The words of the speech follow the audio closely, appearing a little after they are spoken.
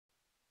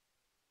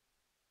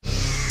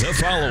The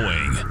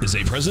following is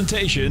a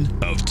presentation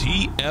of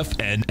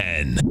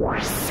TFNN.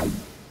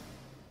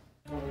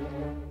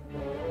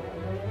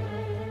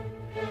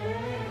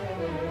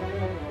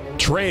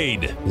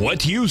 Trade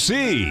what you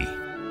see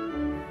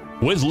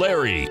with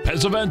Larry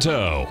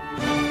Pesavento.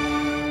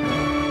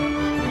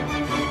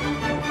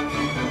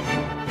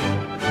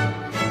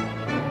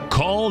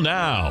 Call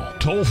now,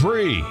 toll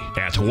free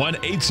at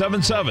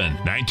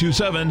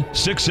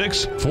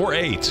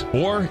 1-877-927-6648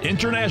 or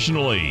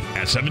internationally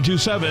at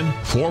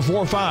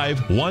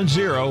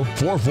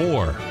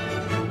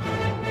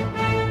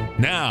 727-445-1044.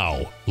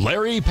 Now,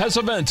 Larry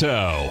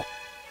Pesavento.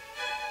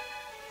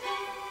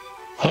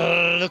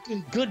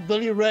 Looking good,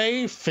 Billy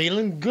Ray.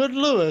 Feeling good,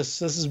 Lewis.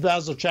 This is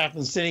Basil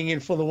Chapman sitting in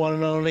for the one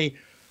and only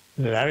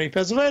Larry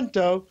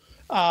Pesavento.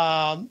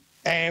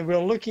 And we're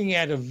looking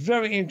at a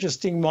very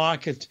interesting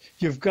market.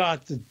 You've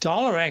got the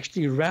dollar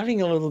actually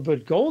rallying a little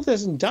bit. Gold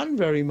hasn't done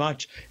very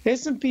much.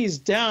 S&P is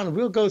down.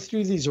 We'll go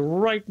through these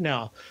right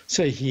now.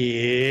 So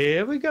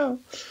here we go.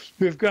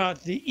 We've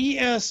got the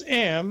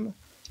ESM.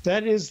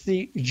 That is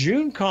the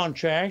June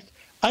contract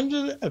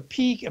under a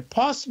peak, a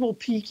possible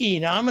peak E.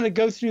 Now, I'm going to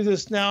go through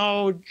this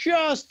now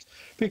just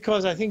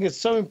because I think it's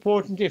so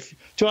important.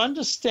 To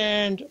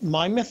understand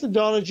my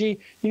methodology,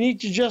 you need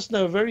to just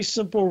know a very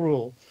simple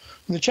rule.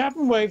 In the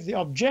Chapman wave, the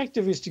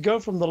objective is to go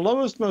from the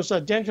lowest, most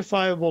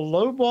identifiable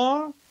low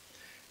bar,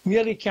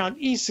 merely count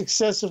each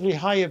successively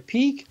higher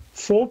peak,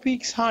 4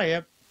 peaks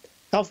higher,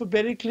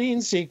 alphabetically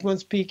in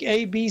sequence, peak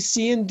A, B,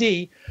 C, and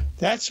D.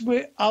 That's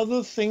where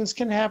other things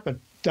can happen.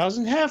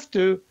 Doesn't have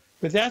to,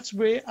 but that's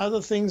where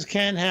other things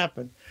can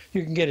happen.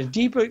 You can get a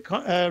deeper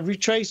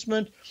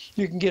retracement.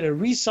 You can get a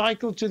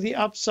recycle to the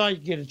upside.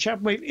 You get a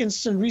Chapman wave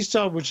instant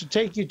restart, which will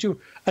take you to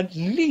at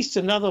least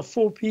another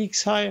 4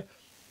 peaks higher.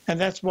 And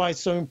that's why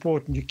it's so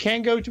important. You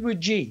can go to a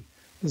G,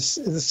 the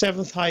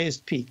seventh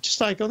highest peak.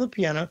 Just like on the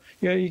piano,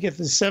 you get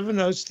the 7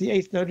 notes. The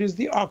 8th note is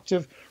the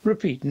octave.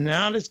 Repeat.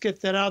 Now let's get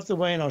that out of the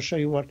way, and I'll show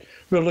you what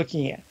we're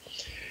looking at.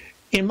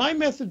 In my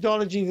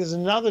methodology, there's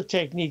another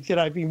technique that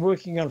I've been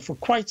working on for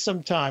quite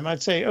some time.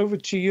 I'd say over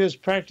 2 years,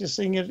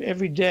 practicing it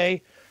every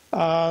day,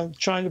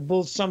 trying to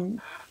build some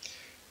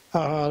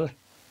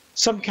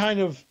kind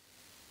of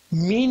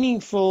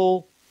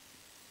meaningful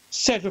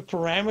set of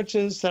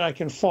parameters that I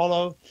can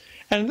follow.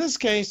 And in this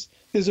case,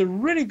 there's a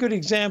really good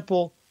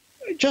example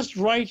just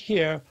right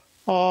here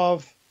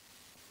of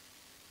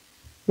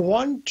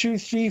 1, 2,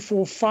 3,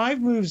 4,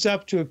 5 moves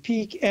up to a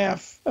peak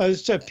F,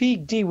 so a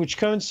peak D, which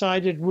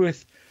coincided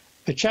with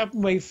a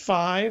Chapman wave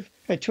 5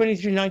 at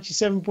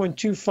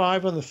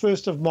 2397.25 on the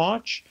 1st of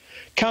March,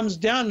 comes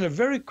down in a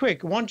very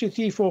quick 1, 2,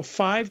 3, 4,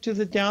 5 to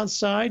the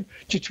downside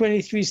to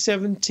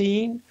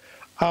 2317.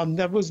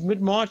 That was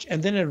mid-March,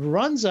 and then it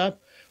runs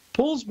up,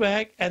 pulls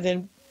back, and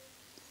then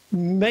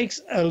makes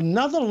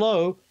another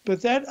low,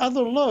 but that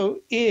other low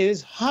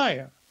is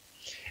higher.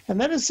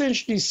 And that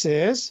essentially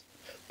says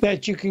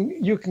that you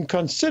can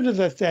consider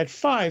that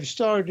 5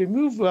 started to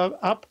move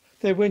up.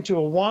 They went to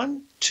a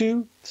 1,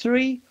 2,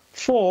 3,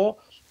 4,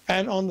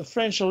 and on the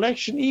French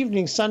election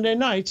evening, Sunday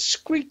night,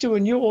 squeaked to a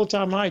new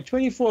all-time high,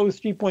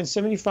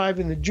 2403.75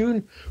 in the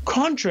June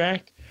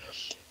contract.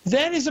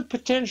 That is a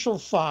potential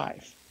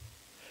 5.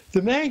 The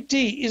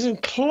MACD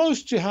isn't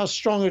close to how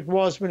strong it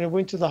was when it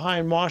went to the high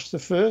on March the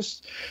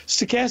 1st.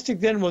 Stochastic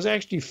then was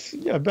actually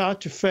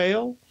about to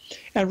fail.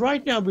 And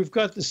right now we've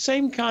got the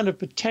same kind of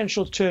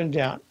potential turn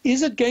down.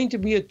 Is it going to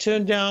be a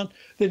turn down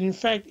that in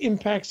fact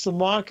impacts the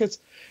markets?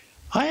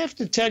 I have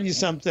to tell you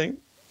something.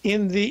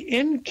 In the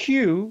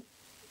NQ,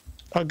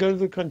 I'll go to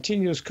the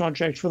continuous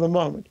contract for the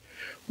moment.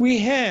 We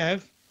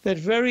have that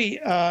very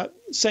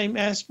same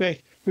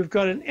aspect. We've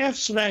got an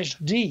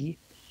F/D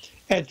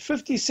at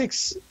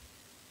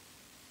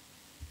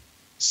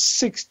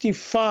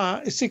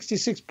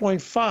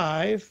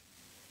 66.5.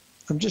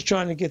 I'm just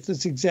trying to get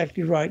this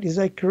exactly right. Is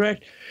that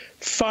correct?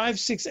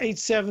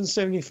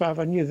 5687.75.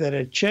 I knew that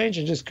had changed.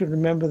 I just couldn't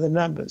remember the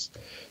numbers.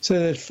 So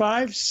that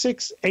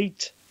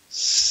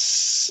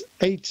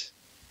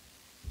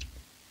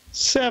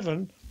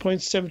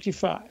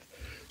 5687.75.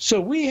 So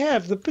we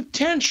have the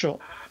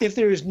potential, if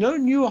there is no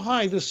new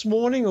high this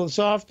morning or this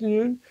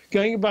afternoon,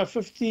 going about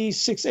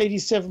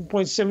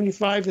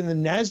 5687.75 in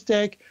the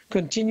NASDAQ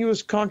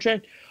continuous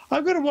contract,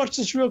 I've got to watch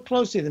this real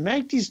closely. The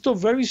MACD is still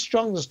very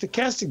strong. The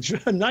stochastics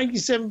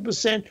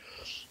 97%.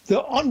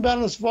 The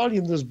on-balance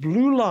volume, this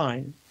blue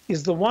line,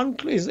 is the one.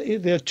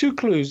 There are 2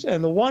 clues,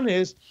 and the one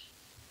is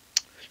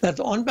that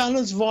the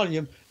on-balance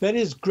volume, that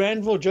is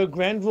Joe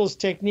Granville's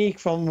technique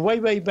from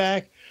way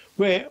back,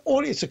 where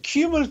it's a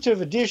cumulative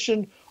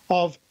addition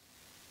of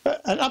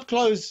an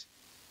up-close.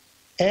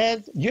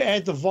 You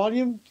add the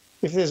volume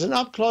if there's an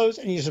up-close,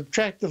 and you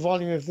subtract the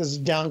volume if there's a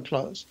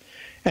down-close.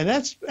 And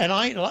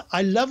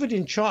I love it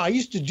in chart. I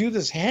used to do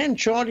this hand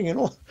charting and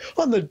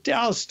on the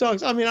Dow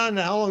stocks. I mean, I don't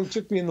know how long it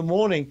took me in the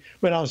morning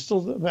when I was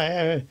still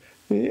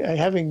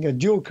having a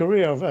dual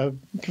career of a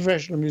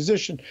professional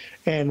musician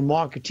and a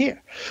marketeer.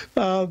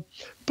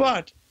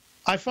 But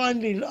I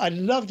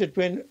loved it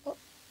when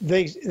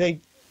they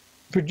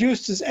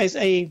produced this as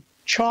a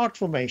chart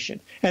formation.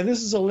 And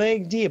this is a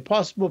leg D, a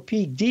possible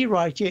peak D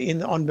right here in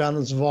the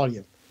on-balance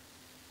volume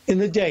in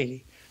the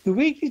daily. The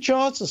weekly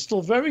charts are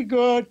still very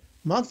good.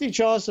 Monthly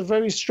charts are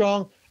very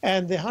strong.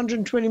 And the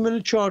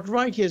 120-minute chart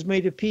right here has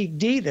made a peak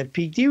D. That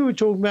peak D we were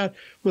talking about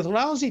with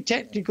lousy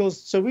technicals.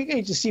 So we're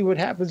going to see what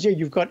happens here.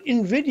 You've got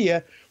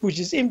NVIDIA, which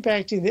is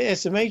impacting the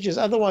SMHs.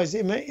 Otherwise,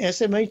 the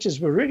SMHs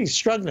were really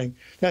struggling.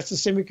 That's the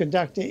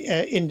semiconductor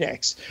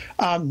index.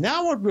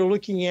 Now what we're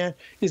looking at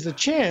is the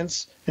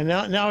chance, and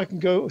now I can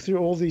go through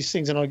all these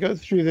things, and I'll go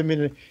through them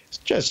in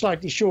a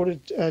slightly shorter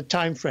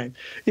time frame.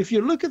 If you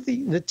look at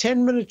the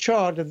 10-minute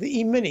chart of the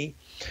E-mini,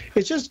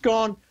 it's just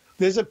gone.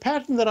 There's a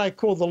pattern that I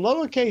call the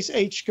lowercase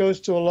h goes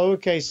to a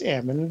lowercase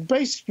m, and it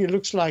basically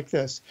looks like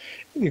this.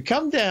 You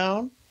come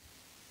down,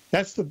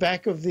 that's the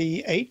back of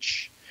the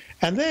H,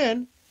 and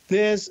then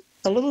there's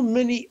a little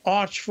mini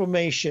arch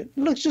formation.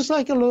 It looks just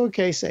like a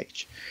lowercase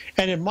h,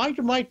 and it might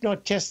or might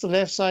not test the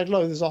left side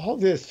low.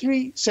 There are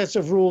 3 sets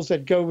of rules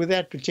that go with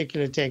that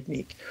particular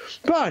technique.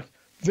 But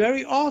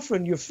very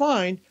often you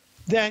find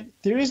that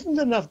there isn't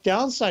enough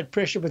downside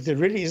pressure, but there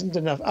really isn't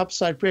enough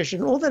upside pressure.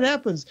 And all that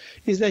happens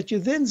is that you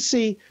then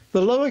see the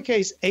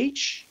lowercase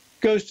h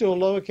goes to a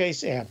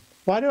lowercase m.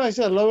 Why do I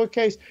say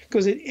lowercase?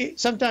 Because it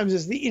sometimes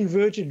is the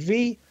inverted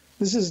V.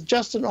 This is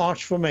just an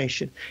arch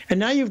formation.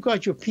 And now you've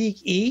got your peak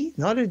E,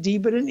 not a D,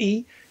 but an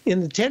E, in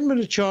the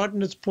 10-minute chart,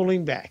 and it's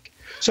pulling back.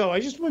 So I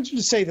just wanted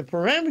to say the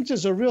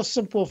parameters are real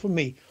simple for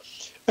me.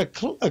 A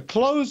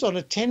close on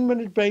a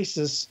 10-minute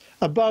basis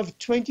above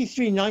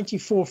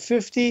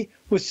 23.9450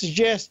 would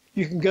suggest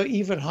you can go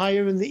even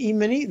higher in the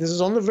E-mini. This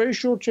is on the very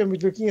short term. We're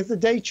looking at the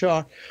day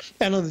chart.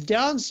 And on the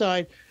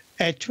downside,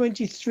 at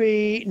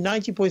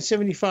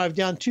 23.90.75,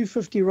 down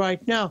 250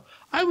 right now,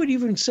 I would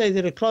even say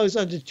that a close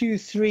under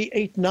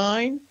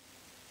 2389,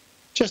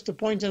 just a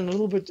point and a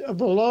little bit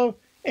below,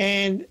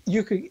 and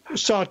you could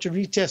start to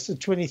retest the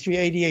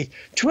 2388.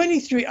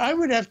 23, I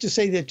would have to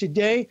say that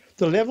today,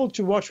 the level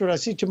to watch, what I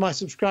said to my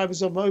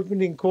subscribers on my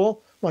opening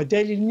call, my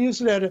daily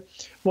newsletter,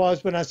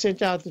 was when I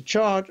sent out the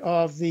chart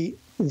of the,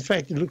 in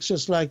fact, it looks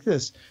just like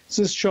this. It's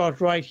this chart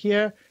right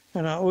here,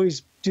 and I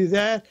always do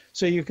that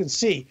so you can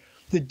see.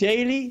 The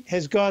daily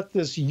has got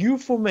this U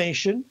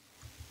formation,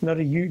 not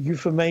a U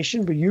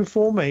formation, but U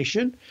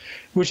formation,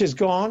 which has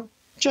gone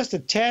just a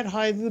tad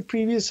higher than the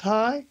previous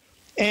high.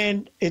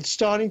 And it's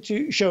starting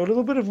to show a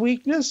little bit of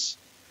weakness,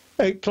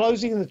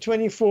 closing in the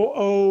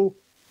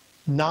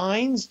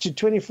 2409s to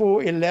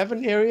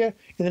 2411 area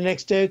in the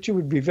next day or two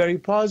would be very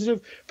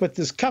positive. But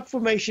this cup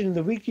formation in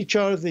the weekly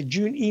chart of the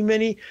June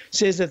E-mini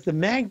says that the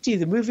MACD,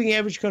 the moving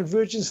average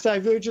convergence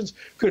divergence,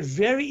 could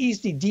very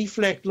easily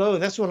deflect lower.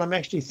 That's what I'm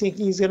actually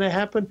thinking is going to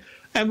happen.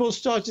 And we'll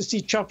start to see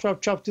chop,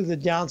 chop, chop to the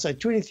downside.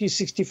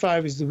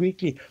 2365 is the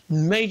weekly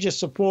major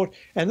support.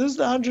 And this is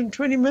the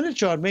 120-minute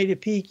chart, made a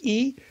peak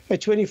E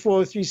at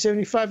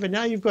 2403.75. And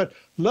now you've got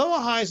lower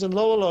highs and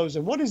lower lows.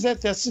 And what is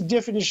that? That's the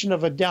definition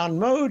of a down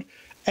mode.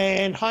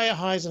 And higher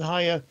highs and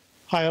higher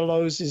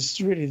lows is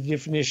really the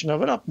definition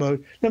of an up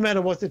mode, no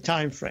matter what the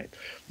time frame.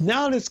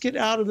 Now let's get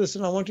out of this.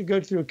 And I want to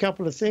go through a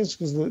couple of things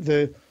because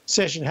the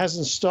session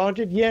hasn't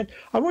started yet.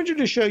 I want you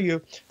to show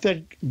you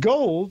that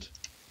gold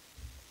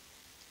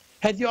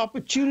had the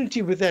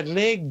opportunity with that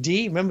leg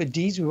D, remember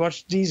Ds, we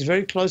watched Ds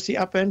very closely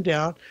up and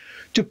down,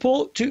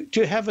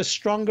 to have a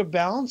stronger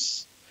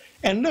bounce.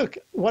 And look,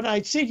 what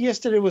I said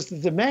yesterday was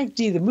that the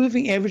MACD, the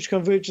moving average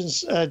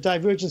convergence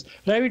divergence,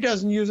 Larry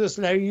doesn't use this.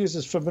 Larry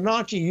uses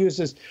Fibonacci,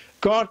 uses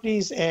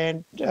Gartley's,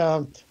 and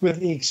with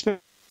the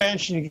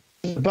expansion,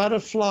 the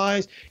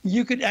butterflies,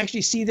 you could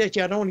actually see that.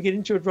 Yeah, I don't want to get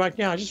into it right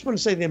now. I just want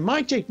to say that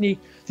my technique,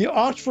 the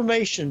arch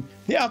formation,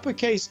 the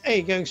uppercase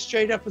A going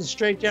straight up and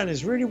straight down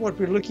is really what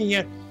we're looking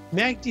at.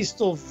 MACD is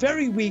still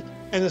very weak,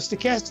 and the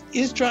stochastic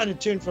is trying to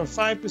turn from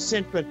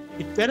 5%, but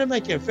it better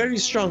make a very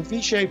strong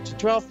V-shape to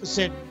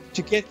 12%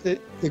 to get the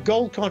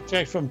gold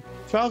contract from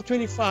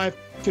 1225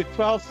 to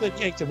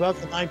 1238 above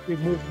the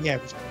 9-period moving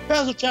average.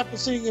 Basil Chapman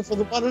sitting in for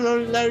the one and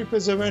only Larry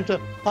Pezzavento.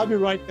 I'll be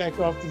right back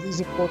after these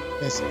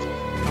important messages.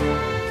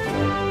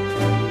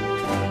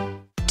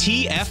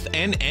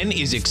 TFNN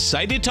is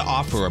excited to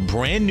offer a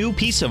brand new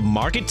piece of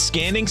market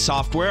scanning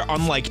software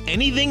unlike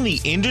anything the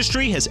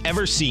industry has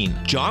ever seen.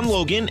 John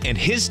Logan and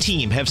his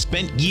team have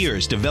spent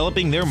years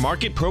developing their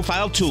market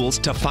profile tools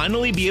to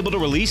finally be able to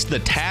release the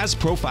TAS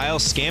Profile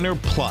Scanner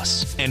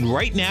Plus. And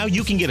right now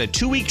you can get a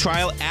 2-week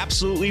trial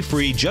absolutely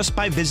free just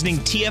by visiting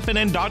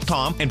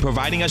TFNN.com and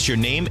providing us your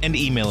name and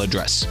email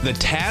address. The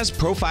TAS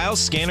Profile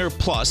Scanner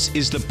Plus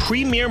is the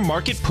premier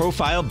market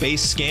profile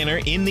based scanner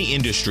in the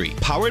industry.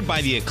 Powered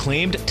by the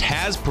acclaimed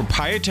TAS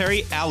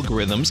proprietary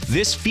algorithms,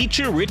 this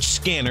feature-rich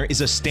scanner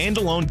is a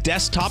standalone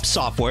desktop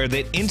software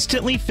that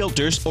instantly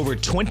filters over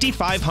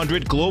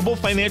 2,500 global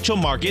financial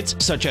markets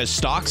such as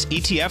stocks,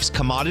 ETFs,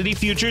 commodity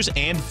futures,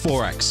 and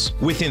Forex.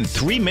 Within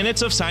 3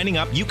 minutes of signing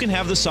up, you can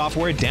have the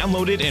software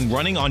downloaded and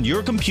running on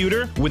your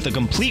computer with a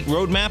complete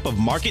roadmap of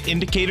market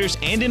indicators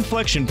and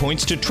inflection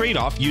points to trade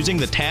off using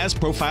the TAS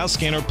Profile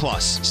Scanner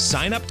Plus.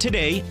 Sign up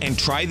today and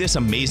try this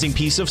amazing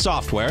piece of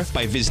software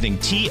by visiting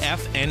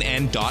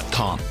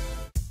TFNN.com.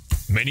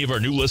 Many of our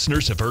new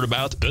listeners have heard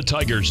about the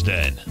Tiger's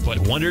Den, but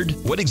wondered,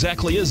 what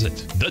exactly is it?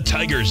 The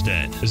Tiger's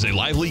Den is a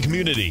lively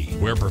community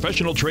where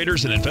professional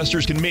traders and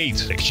investors can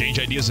meet, exchange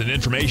ideas and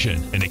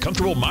information in a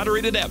comfortable,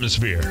 moderated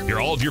atmosphere. Hear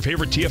all of your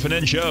favorite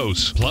TFNN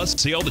shows, plus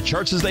see all the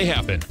charts as they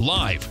happen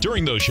live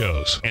during those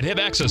shows and have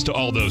access to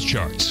all those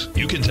charts.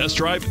 You can test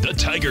drive the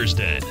Tiger's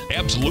Den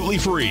absolutely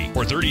free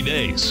for 30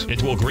 days.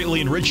 It will greatly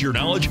enrich your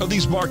knowledge of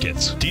these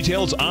markets.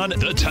 Details on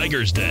the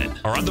Tiger's Den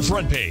are on the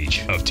front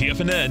page of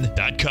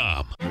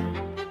TFNN.com.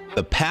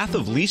 The Path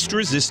of Least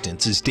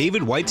Resistance is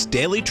David White's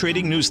daily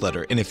trading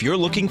newsletter, and if you're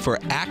looking for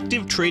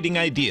active trading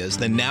ideas,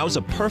 then now's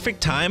a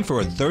perfect time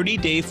for a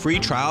 30-day free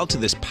trial to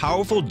this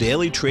powerful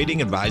daily trading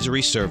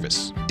advisory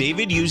service.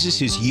 David uses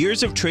his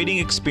years of trading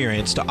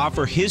experience to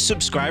offer his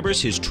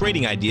subscribers his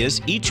trading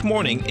ideas each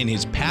morning in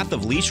his Path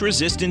of Least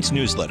Resistance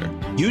newsletter.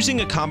 Using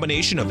a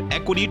combination of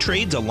equity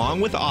trades along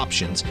with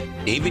options,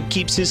 David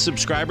keeps his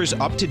subscribers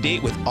up to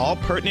date with all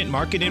pertinent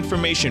market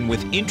information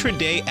with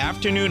intraday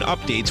afternoon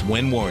updates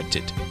when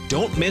warranted.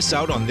 Don't miss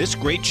out on this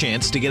great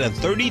chance to get a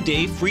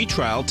 30-day free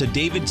trial to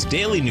David's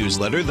daily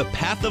newsletter, The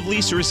Path of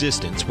Least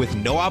Resistance, with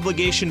no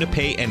obligation to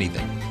pay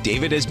anything.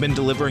 David has been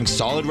delivering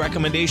solid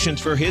recommendations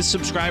for his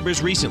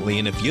subscribers recently,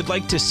 and if you'd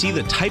like to see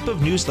the type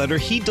of newsletter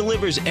he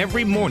delivers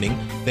every morning,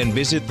 then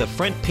visit the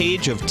front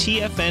page of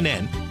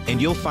TFNN and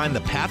you'll find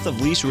the Path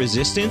of Least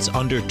Resistance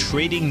under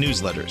Trading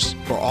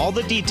Newsletters. For all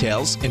the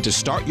details and to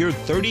start your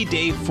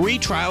 30-day free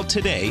trial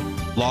today,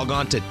 log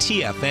on to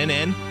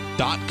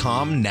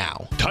TFNN.com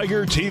now.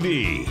 Tiger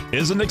TV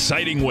is an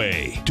exciting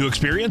way to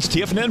experience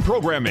TFNN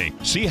programming.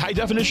 See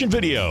high-definition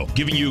video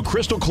giving you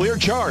crystal clear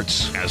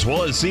charts, as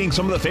well as seeing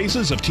some of the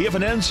faces of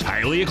TFNN's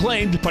highly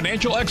acclaimed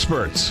financial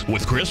experts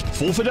with crisp,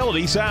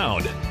 full-fidelity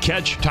sound.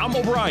 Catch Tom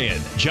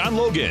O'Brien, John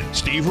Logan,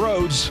 Steve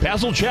Rhodes,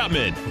 Basil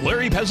Chapman,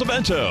 Larry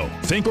Pesavento,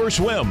 Think or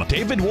Swim,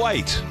 David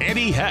White,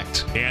 Andy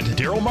Hecht, and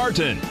Daryl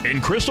Martin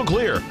in crystal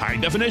clear,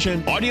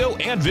 high-definition audio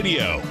and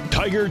video.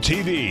 Tiger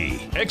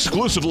TV,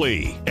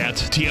 exclusively at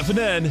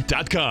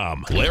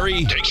TFNN.com.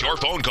 Larry takes your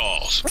phone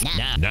calls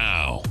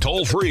now.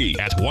 Toll free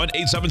at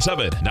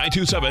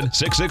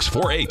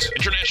 1-877-927-6648.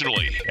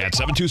 Internationally at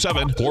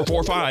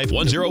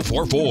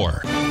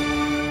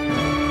 727-445-1044.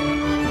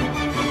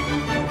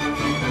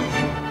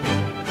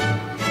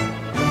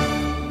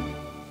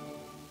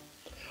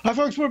 Hi,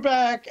 folks, we're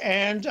back,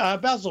 and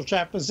Basil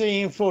Chapman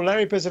singing for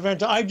Larry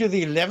Pesavento. I do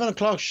the 11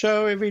 o'clock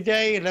show every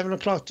day, 11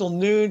 o'clock till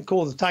noon,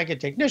 called the Tiger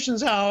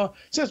Technicians Hour.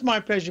 So it's my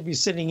pleasure to be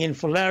sitting in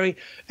for Larry.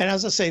 And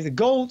as I say, the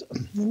gold,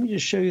 let me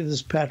just show you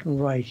this pattern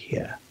right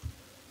here.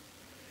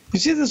 You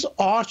see this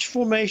arch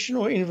formation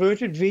or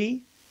inverted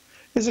V?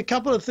 There's a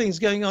couple of things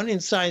going on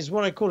inside. It's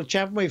what I call a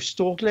Chapman wave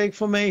stalk leg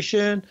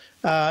formation.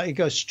 It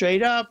goes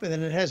straight up, and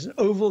then it has an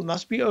oval. It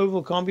must be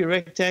oval, can't be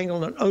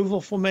rectangle. An oval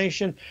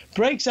formation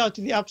breaks out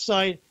to the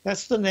upside.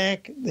 That's the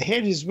neck. The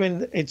head is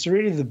when it's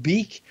really the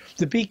beak.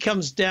 The beak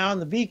comes down.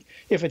 The beak,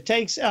 if it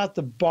takes out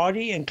the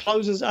body and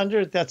closes under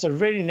it, that's a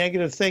really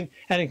negative thing,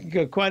 and it can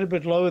go quite a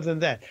bit lower than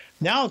that.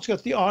 Now it's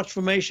got the arch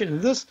formation, and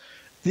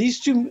these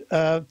two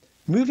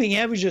moving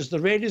averages, the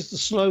red is the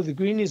slow, the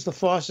green is the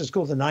fast. It's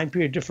called the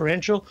 9-period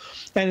differential.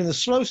 And in the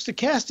slow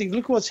stochastic,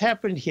 look what's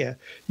happened here.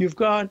 You've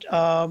got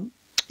the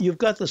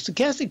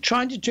stochastic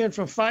trying to turn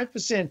from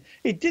 5%.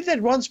 It did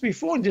that once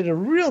before and did a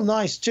real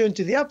nice turn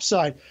to the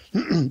upside.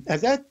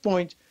 At that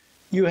point,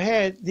 you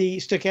had the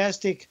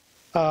stochastic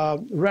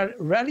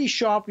rally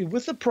sharply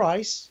with the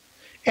price,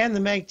 and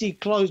the MACD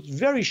closed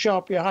very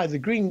sharply high. The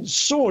green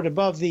soared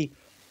above the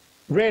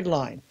red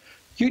line.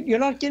 You're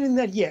not getting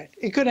that yet.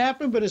 It could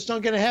happen, but it's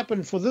not going to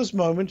happen for this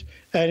moment.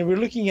 And we're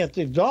looking at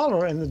the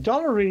dollar, and the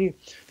dollar really,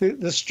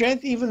 the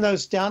strength, even though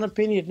it's down a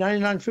penny at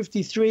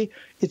 99.53,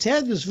 it's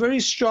had this very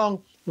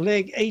strong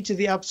leg A to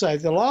the upside.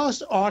 The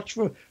last arch,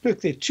 look,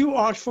 there are two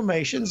arch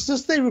formations.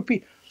 This they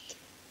repeat.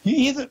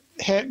 You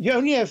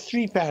only have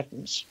three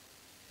patterns.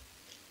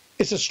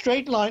 It's a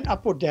straight line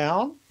up or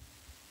down.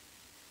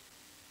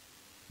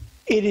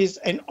 It is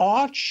an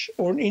arch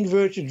or an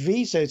inverted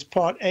V, so it's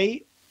part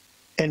A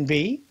and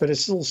B, but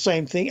it's still the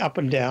same thing, up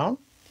and down,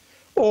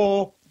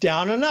 or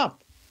down and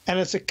up, and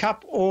it's a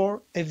cup or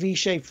a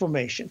V-shaped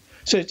formation.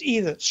 So it's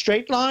either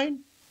straight line,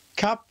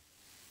 cup,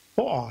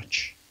 or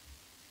arch.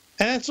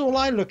 And that's all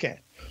I look at.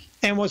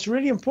 And what's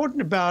really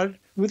important about it,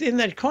 within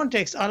that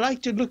context, I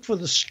like to look for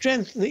the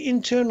strength, the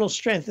internal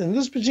strength. In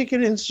this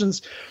particular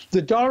instance,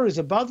 the dollar is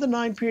above the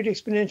 9-period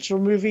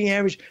exponential moving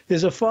average.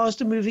 There's a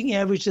faster moving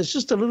average that's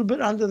just a little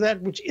bit under that,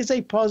 which is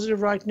a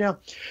positive right now.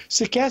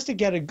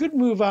 Stochastic had a good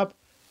move up.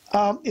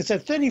 It's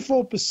at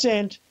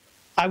 34%.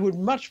 I would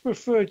much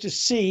prefer to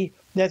see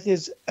that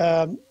there's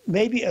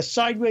maybe a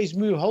sideways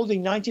move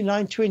holding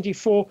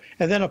 99.24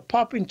 and then a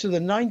pop into the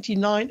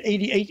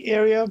 99.88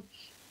 area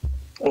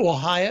or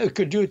higher. It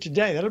could do it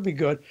today. That'll be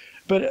good.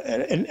 But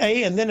an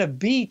A and then a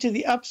B to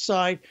the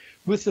upside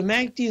with the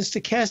MACD and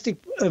stochastic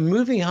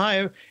moving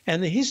higher,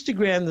 and the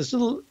histogram, this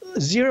little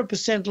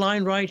 0%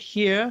 line right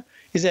here,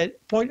 is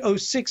at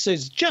 0.06, so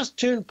it's just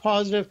turned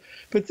positive.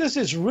 But this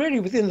is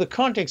really within the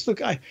context.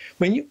 Look,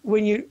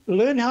 when you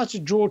learn how to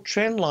draw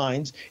trend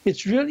lines,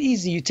 it's real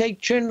easy. You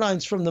take trend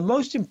lines from the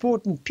most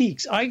important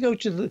peaks. I go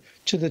to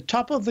the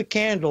top of the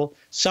candle.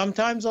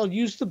 Sometimes I'll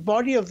use the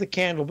body of the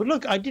candle. But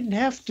look, I didn't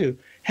have to.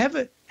 Have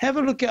a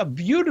look at how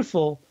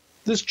beautiful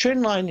this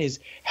trend line is.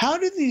 How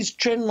do these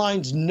trend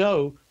lines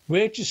know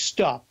where to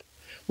stop?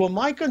 Well,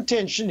 my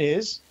contention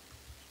is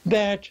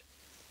that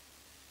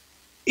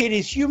it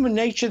is human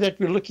nature that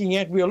we're looking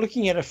at. We are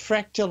looking at a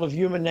fractal of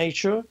human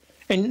nature,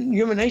 and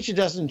human nature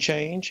doesn't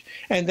change,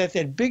 and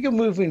that bigger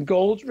move in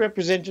gold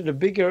represented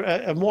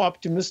a more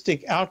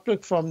optimistic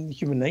outlook from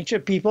human nature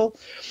people.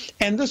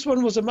 And this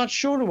one was a much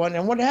shorter one.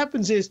 And what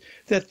happens is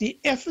that the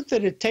effort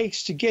that it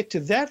takes to get to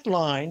that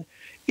line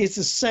is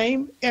the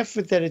same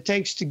effort that it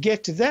takes to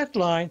get to that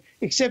line,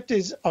 except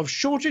it's of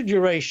shorter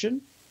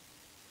duration.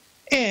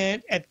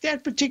 And at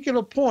that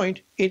particular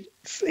point, it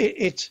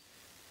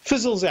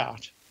fizzles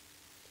out.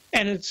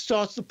 And it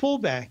starts the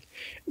pullback.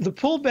 The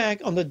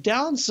pullback on the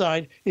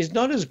downside is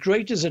not as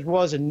great as it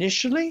was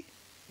initially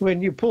when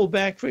you pull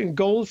back in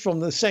gold from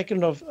the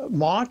 2nd of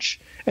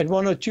March at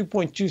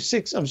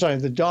 102.26. I'm sorry,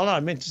 the dollar. I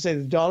meant to say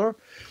the dollar.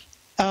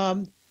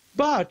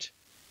 But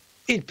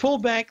it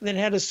pulled back, then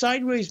had a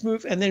sideways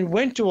move, and then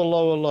went to a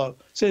lower low.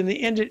 So in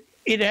the end,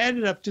 it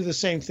added up to the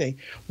same thing.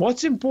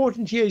 What's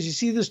important here is you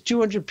see this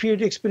 200-period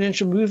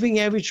exponential moving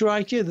average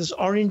right here, this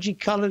orangey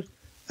colored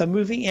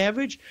moving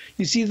average.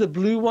 You see the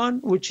blue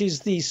one, which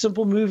is the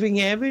simple moving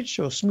average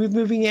or smooth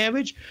moving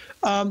average.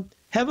 Have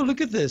a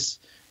look at this.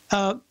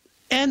 And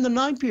the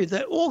 9-period,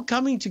 they're all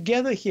coming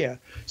together here.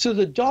 So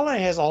the dollar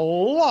has a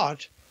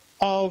lot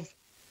of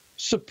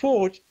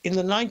support in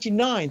the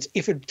 99s.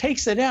 If it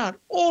takes that out,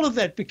 all of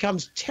that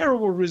becomes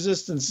terrible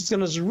resistance. It's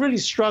going to really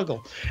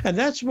struggle. And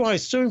that's why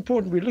it's so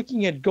important. We're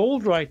looking at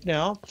gold right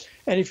now.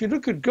 And if you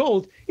look at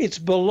gold, it's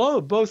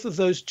below both of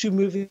those two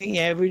moving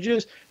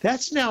averages.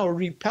 That's now a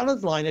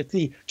repellent line at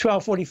the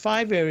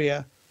 1245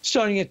 area,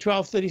 starting at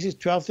 1236,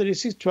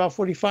 1236,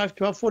 1245,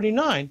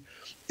 1249,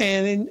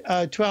 and then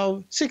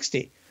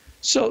 1260.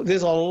 So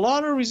there's a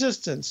lot of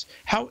resistance.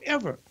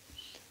 However,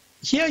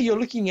 here you're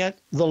looking at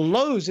the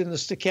lows in the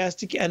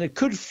stochastic, and it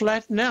could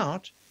flatten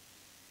out.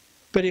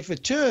 But if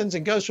it turns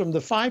and goes from the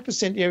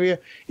 5% area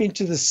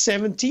into the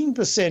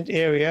 17%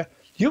 area,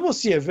 you will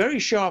see a very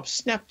sharp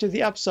snap to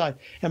the upside.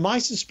 And my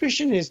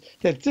suspicion is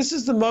that this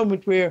is the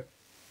moment where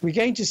we're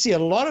going to see a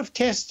lot of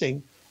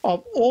testing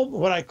of all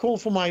what I call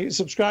for my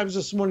subscribers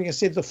this morning. I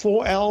said the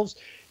 4 L's: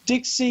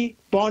 Dixie,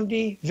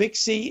 Bondi,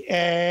 Vixie,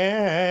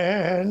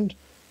 and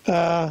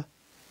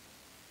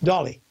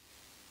Dolly.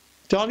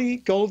 Dolly,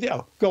 Goldie,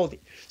 Goldie.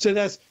 So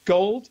that's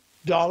gold,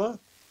 dollar,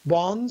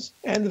 bonds,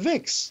 and the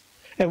VIX.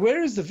 And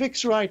where is the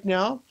VIX right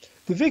now?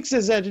 The VIX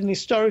is at an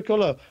historical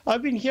low.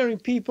 I've been hearing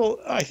people,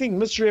 I think,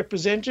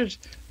 misrepresented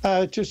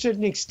to a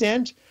certain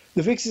extent.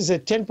 The VIX is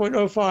at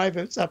 10.05.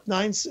 It's up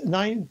 9 cents,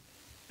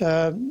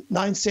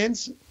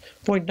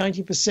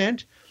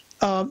 0.90%.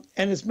 And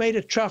it's made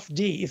a trough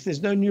D if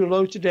there's no new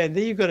low today. And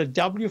there you've got a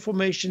W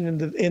formation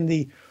in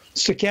the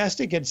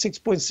stochastic at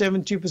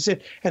 6.72%,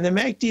 and the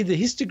MACD, the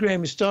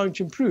histogram, is starting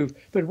to improve.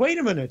 But wait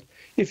a minute,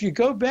 if you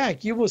go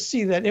back, you will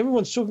see that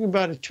everyone's talking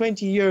about a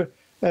 20-year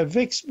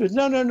VIX, but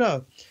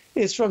no,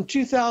 it's from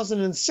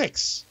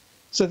 2006.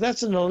 So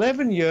that's an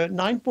 11-year,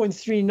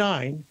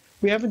 9.39.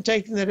 We haven't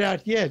taken that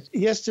out yet.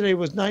 Yesterday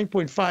was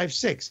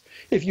 9.56.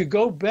 If you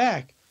go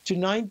back to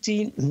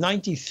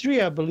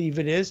 1993, I believe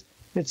it is.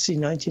 Let's see,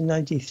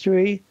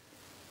 1993.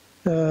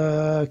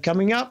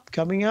 Coming up.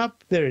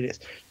 There it is.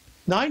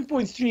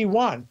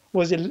 9.31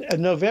 was in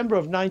November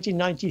of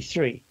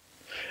 1993.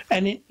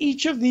 And in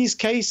each of these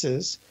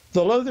cases,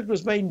 the low that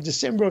was made in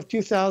December of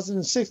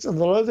 2006 and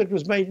the low that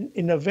was made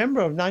in November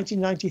of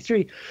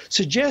 1993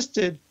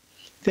 suggested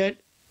that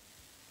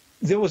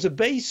there was a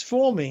base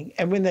forming.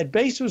 And when that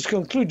base was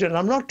concluded, and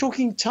I'm not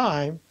talking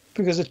time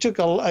because it took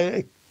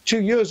 2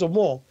 years or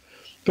more,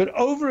 but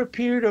over a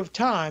period of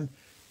time,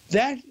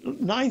 that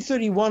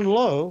 931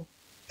 low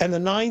and the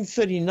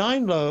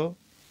 939 low,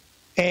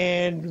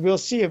 and we'll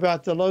see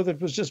about the low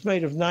that was just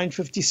made of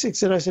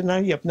 956. And I said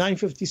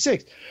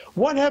 956.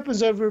 What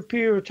happens over a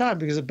period of time?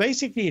 Because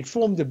basically it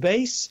formed a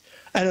base,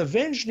 and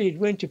eventually it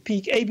went to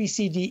peak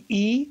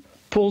ABCDE,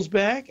 pulls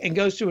back, and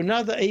goes to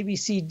another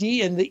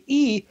ABCD. And the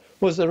E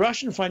was the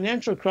Russian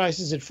financial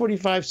crisis at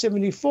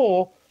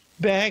 45.74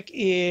 back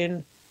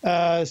in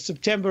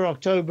September,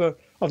 October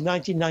of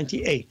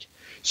 1998.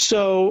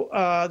 So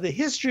the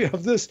history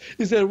of this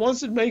is that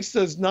once it makes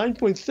those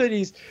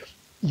 9.30s,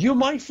 you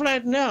might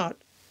flatten out,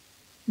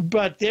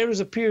 but there is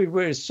a period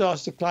where it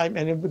starts to climb.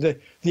 And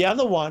the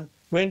other one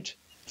went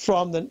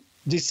from the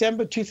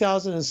December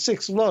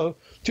 2006 low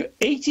to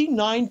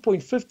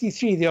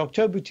 89.53, the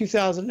October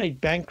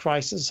 2008 bank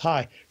crisis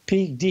high,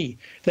 peak D.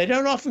 They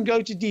don't often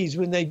go to Ds.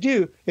 When they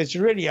do, it's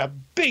really a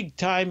big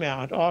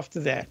timeout after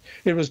that.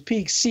 It was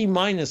peak C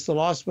minus, the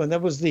last one.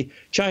 That was the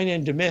China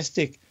and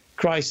domestic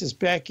crisis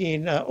back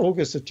in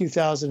August of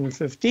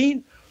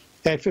 2015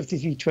 at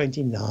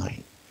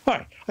 53.29. All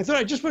right, I thought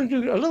I just want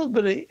to do a little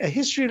bit of a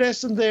history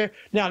lesson there.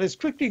 Now, let's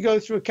quickly go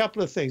through a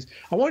couple of things.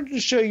 I wanted to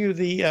show you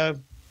the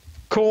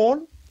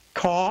corn,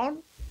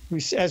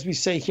 as we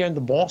say here in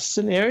the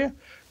Boston area.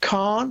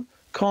 Corn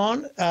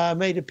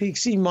made a peak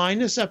C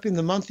minus up in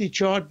the monthly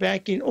chart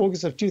back in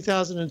August of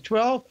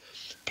 2012,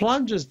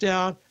 plunges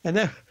down,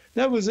 and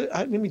that was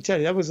let me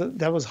tell you,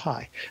 that was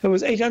high. It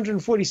was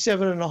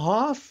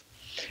 847.5.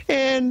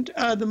 And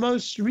the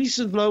most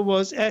recent low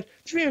was at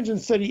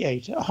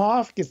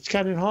 338.5, gets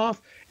cut in half,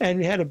 and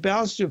we had a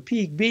bounce to a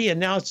peak B, and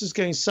now it's just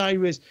going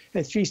sideways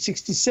at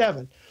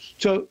 367.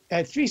 So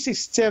at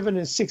 367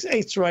 and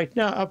 6/8 right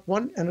now, up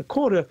 1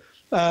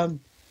 1/4.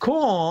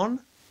 Corn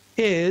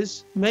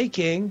is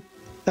making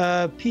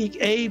peak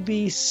A,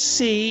 B,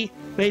 C,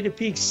 made a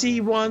peak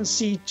C1,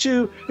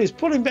 C2, is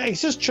pulling back.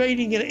 It's just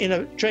trading in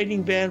a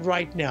trading band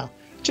right now,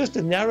 just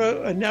a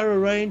narrow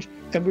range,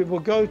 and we will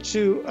go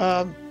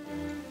to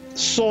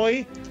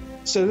soy.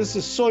 So this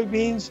is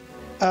soybeans,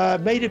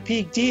 made a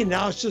peak D, and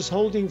now it's just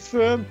holding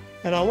firm.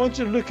 And I want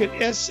you to look at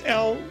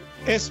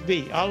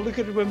SLSB. I'll look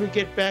at it when we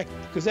get back,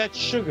 because that's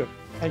sugar.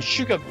 And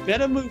sugar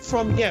better move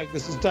from here,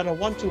 because it's done a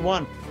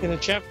 1-to-1 in a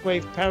chap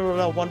wave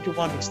parallel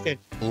 1-to-1 extension.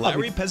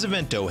 Larry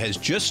Pesavento has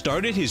just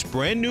started his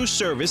brand new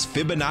service,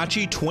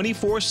 Fibonacci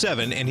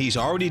 24/7, and he's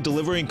already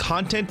delivering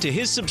content to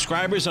his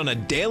subscribers on a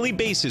daily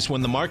basis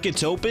when the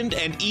market's opened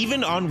and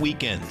even on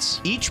weekends.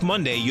 Each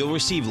Monday, you'll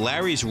receive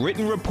Larry's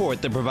written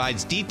report that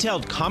provides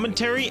detailed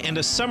commentary and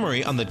a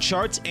summary on the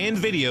charts and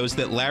videos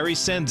that Larry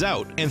sends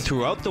out. And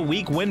throughout the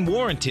week, when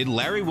warranted,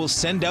 Larry will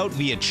send out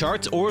via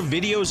charts or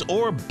videos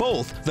or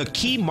both the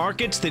key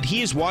markets that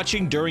he is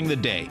watching during the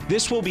day.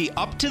 This will be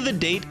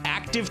up-to-the-date,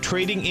 active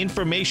trading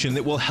information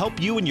that will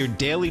help you in your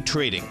daily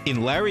trading.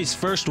 In Larry's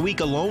first week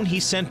alone, he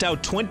sent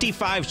out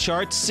 25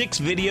 charts, 6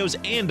 videos,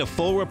 and a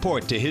full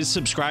report to his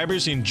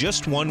subscribers in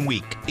just 1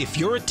 week. If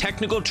you're a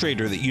technical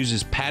trader that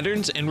uses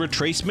patterns and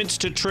retracements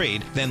to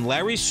trade, then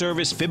Larry's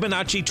service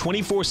Fibonacci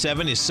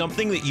 24/7 is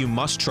something that you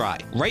must try.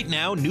 Right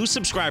now, new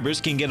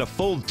subscribers can get a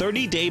full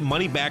 30-day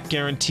money-back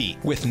guarantee.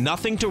 With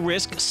nothing to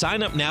risk,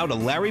 sign up now to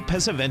Larry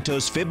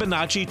Pesavento's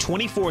Fibonacci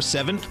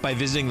 24/7 by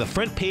visiting the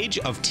front page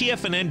of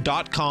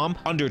TFNN.com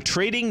under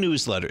Trading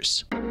Newsletters.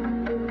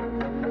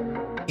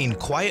 In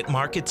quiet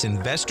markets,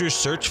 investors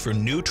search for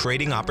new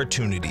trading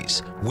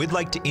opportunities. We'd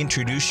like to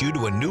introduce you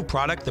to a new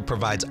product that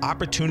provides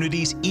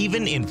opportunities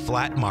even in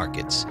flat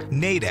markets.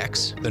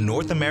 Nadex, the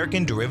North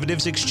American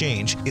Derivatives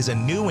Exchange, is a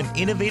new and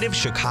innovative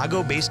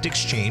Chicago-based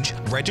exchange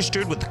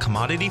registered with the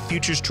Commodity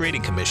Futures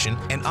Trading Commission,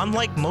 and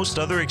unlike most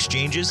other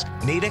exchanges,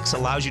 Nadex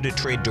allows you to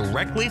trade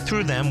directly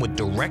through them with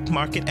direct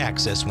market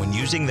access when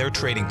using their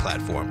trading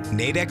platform.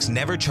 Nadex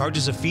never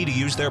charges a fee to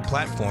use their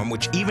platform,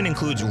 which even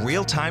includes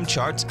real-time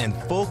charts and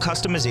full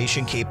customization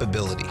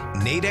capability.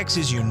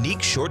 Nadex's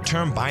unique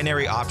short-term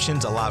binary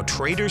options allow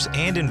traders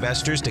and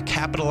investors to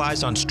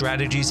capitalize on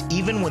strategies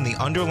even when the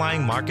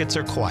underlying markets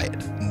are quiet.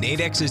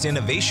 Nadex's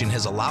innovation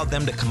has allowed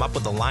them to come up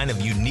with a line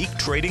of unique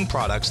trading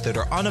products that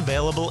are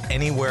unavailable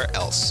anywhere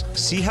else.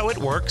 See how it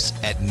works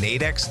at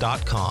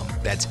nadex.com.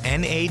 That's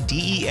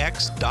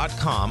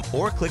NADEX.com,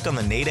 or click on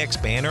the Nadex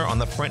banner on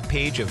the front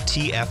page of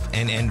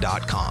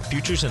TFNN.com.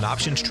 Futures and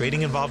options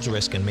trading involves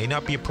risk and may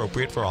not be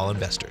appropriate for all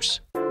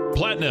investors.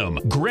 Platinum,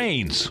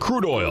 grains,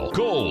 crude oil,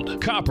 gold,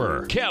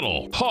 copper,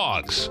 cattle,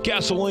 hogs,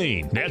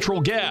 gasoline,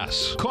 natural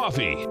gas,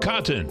 coffee,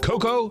 cotton,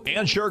 cocoa,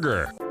 and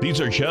sugar.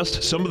 These are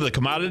just some of the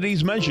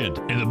commodities mentioned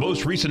in the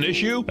most recent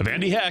issue of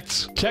Andy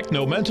Hecht's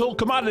Techno-Mental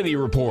Commodity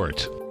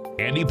Report.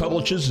 Andy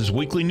publishes his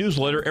weekly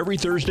newsletter every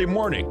Thursday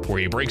morning, where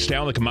he breaks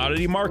down the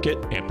commodity market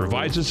and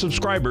provides his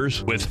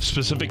subscribers with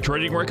specific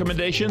trading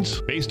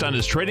recommendations based on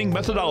his trading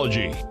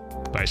methodology.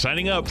 By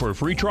signing up for a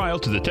free trial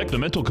to the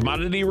Techno-Mental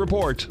Commodity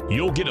Report,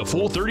 you'll get a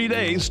full 30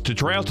 days to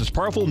try out this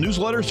powerful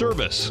newsletter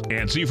service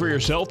and see for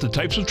yourself the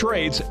types of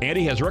trades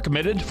Andy has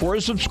recommended for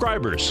his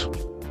subscribers.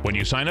 When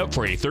you sign up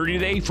for a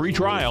 30-day free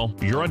trial,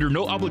 you're under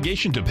no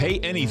obligation to pay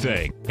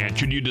anything. And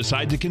should you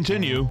decide to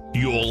continue,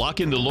 you will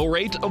lock in the low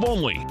rate of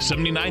only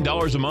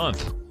 $79 a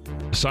month.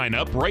 Sign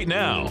up right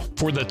now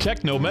for the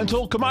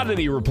Techno-Mental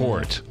Commodity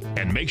Report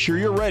and make sure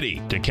you're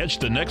ready to catch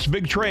the next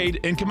big trade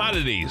in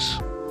commodities.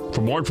 For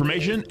more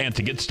information and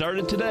to get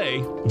started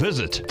today,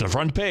 visit the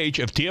front page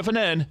of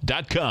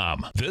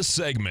TFNN.com. This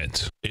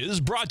segment is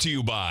brought to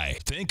you by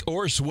Think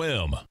or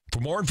Swim.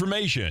 For more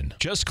information,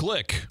 just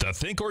click the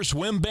Think or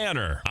Swim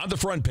banner on the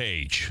front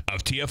page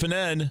of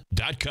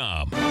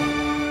TFNN.com.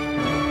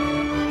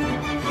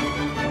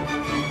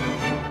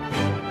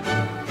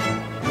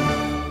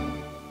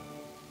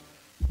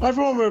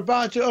 Everyone, we're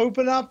about to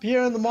open up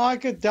here in the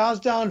market.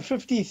 Dow's down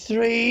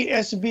 53,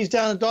 S&P's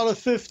down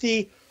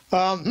 $1.50.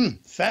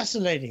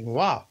 Fascinating.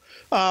 Wow.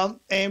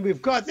 And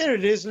we've got, there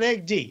it is,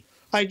 leg D.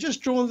 I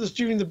just drawn this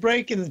during the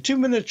break in the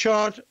 2-minute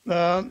chart.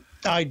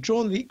 I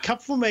drawn the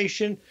cup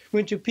formation,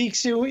 went to peak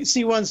C1,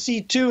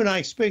 C2, and I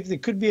expect there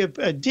could be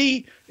a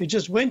D. It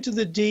just went to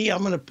the D. I'm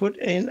going to put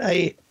in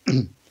a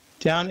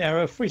down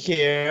arrow for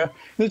here.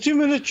 The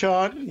 2-minute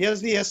chart, here's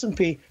the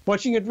S&P,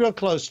 watching it real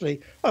closely.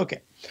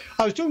 Okay,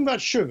 I was talking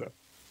about sugar.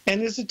 And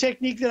there's a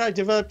technique that I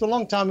developed a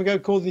long time ago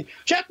called the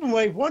Chapman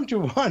Wave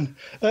 1-to-1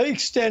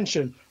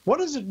 extension. What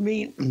does it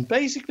mean?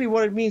 Basically,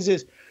 what it means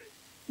is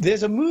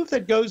there's a move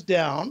that goes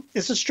down.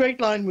 It's a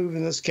straight line move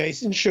in this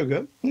case in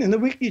sugar. In the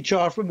weekly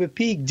chart from a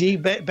peak D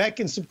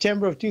back in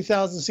September of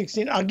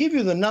 2016. I'll give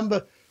you the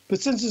number, but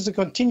since it's a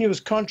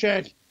continuous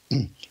contract,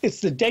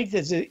 it's the date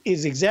that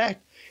is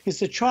exact. It's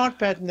the chart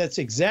pattern that's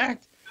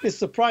exact. It's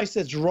the price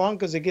that's wrong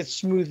because it gets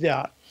smoothed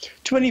out.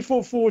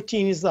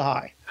 24.14 is the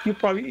high.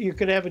 You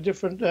could have a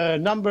different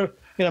number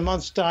in a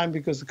month's time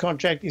because the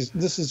contract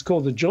this is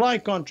called the July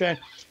contract,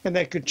 and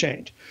that could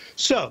change.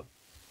 So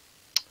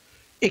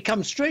it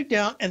comes straight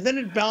down and then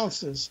it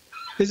bounces.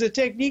 There's a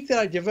technique that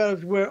I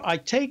developed where I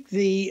take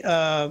the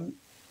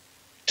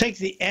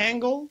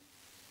angle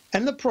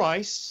and the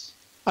price,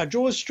 I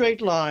draw a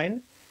straight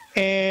line,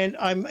 and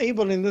I'm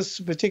able in this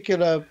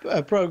particular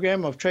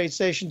program of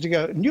TradeStation to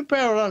go new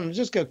parallel and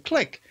just go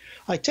click.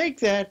 I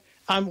take that.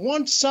 I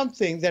want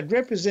something that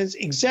represents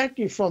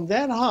exactly from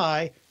that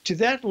high to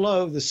that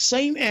low, the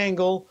same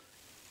angle,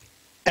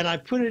 and I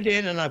put it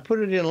in, and I put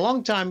it in a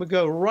long time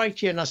ago right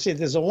here, and I said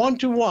there's a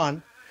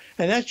 1-to-1,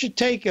 and that should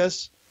take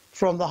us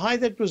from the high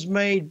that was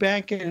made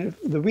back in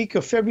the week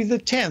of February the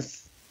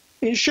 10th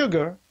in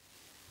sugar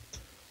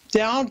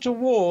down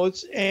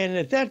towards, and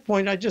at that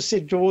point I just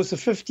said towards the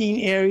 15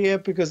 area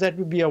because that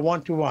would be a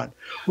 1-to-1.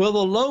 Well,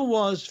 the low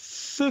was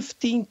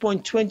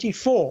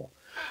 15.24.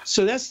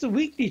 So that's the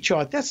weekly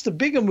chart. That's the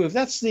bigger move.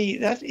 That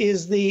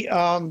is the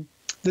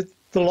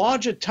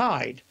larger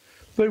tide.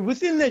 But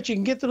within that, you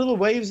can get the little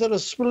waves that are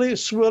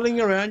swirling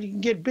around. You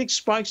can get big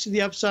spikes to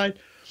the upside.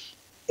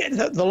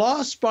 The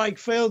last spike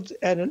failed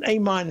at an A-.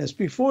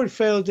 Before it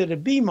failed at a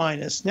B-. Now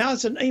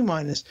it's an A-.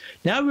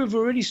 Now we've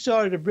already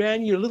started a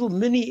brand new little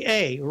mini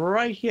A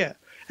right here.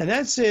 And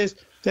that says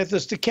that the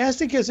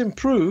stochastic has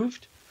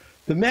improved.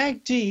 The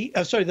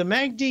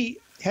MACD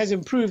has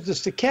improved. The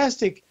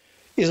stochastic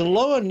is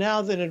lower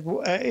now than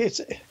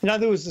it's. In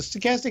other words, the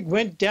stochastic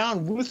went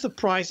down with the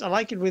price. I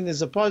like it when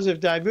there's a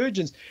positive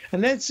divergence.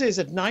 And that says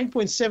at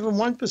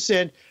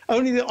 9.71%,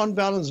 only the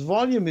on-balance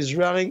volume is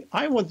rallying.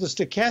 I want the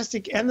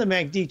stochastic and the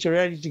MACD to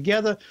rally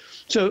together.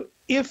 So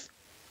if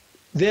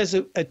there's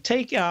a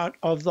takeout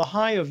of the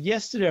high of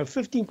yesterday of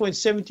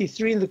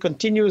 15.73 in the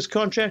continuous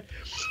contract,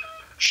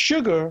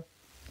 sugar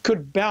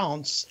could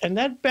bounce. And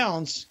that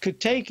bounce could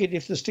take it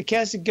if the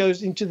stochastic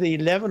goes into the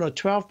 11 or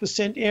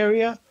 12%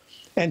 area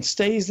and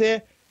stays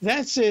there.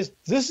 That says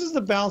this is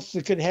the bounce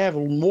that could have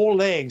more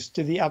legs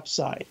to the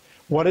upside.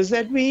 What does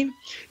that mean?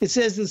 It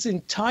says this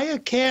entire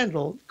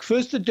candle,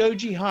 first the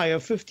doji high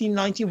of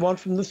 1591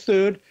 from the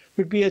 3rd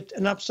would be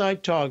an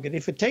upside target.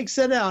 If it takes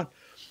that out,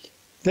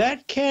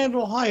 that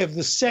candle high of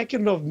the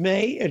 2nd of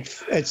May at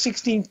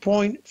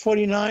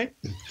 16.49,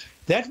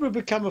 that will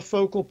become a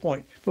focal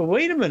point. But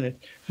wait a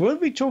minute, we'll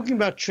be talking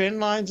about trend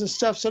lines and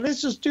stuff, so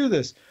let's just do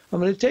this. I'm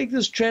going to take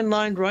this trend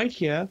line right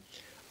here.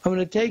 I'm going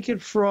to take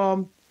it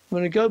from, I'm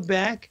going to go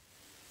back,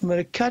 I'm going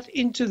to cut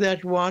into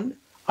that one.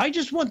 I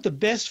just want the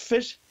best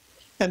fit,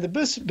 and the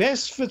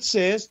best fit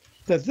says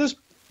that this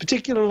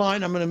particular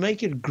line, I'm going to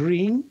make it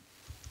green.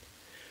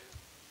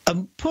 A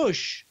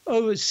push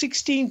over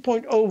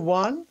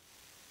 16.01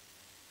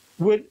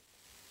 would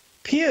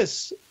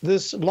pierce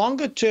this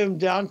longer-term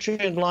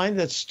downtrend line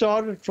that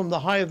started from the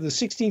high of the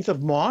 16th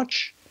of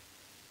March.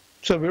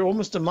 So we're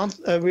almost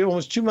we're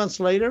almost 2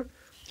 months later.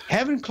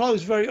 Haven't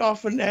closed very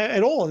often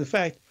at all. In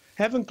fact,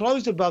 haven't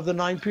closed above the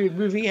 9-period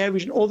moving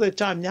average in all that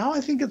time. Now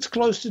I think it's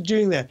close to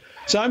doing that.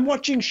 So I'm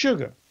watching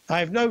sugar. I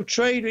have no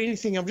trade or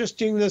anything. I'm just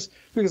doing this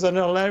because I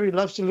know Larry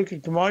loves to look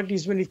at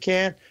commodities when he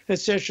can,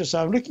 etc.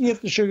 So I'm looking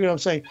at the sugar and I'm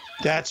saying,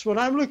 that's what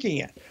I'm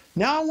looking at.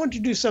 Now I want to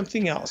do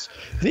something else.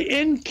 The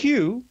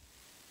NQ,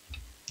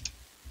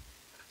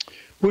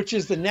 which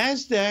is the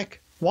NASDAQ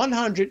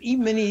 100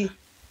 E-mini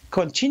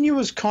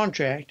continuous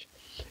contract,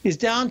 is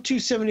down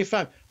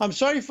 275. I'm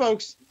sorry,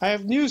 folks. I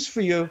have news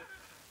for you.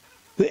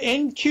 The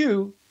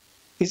NQ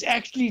is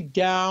actually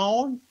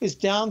down. It's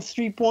down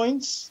 3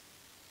 points.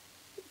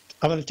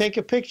 I'm going to take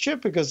a picture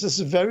because this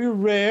is very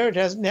rare. It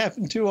hasn't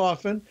happened too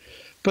often.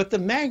 But the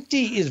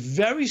MACD is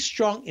very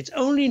strong. It's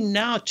only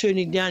now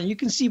turning down. You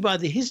can see by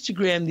the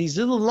histogram, these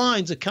little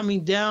lines are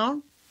coming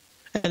down.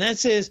 And that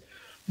says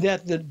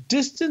that the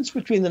distance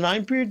between the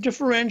 9-period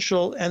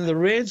differential and the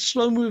red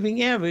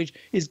slow-moving average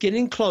is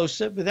getting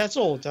closer. But that's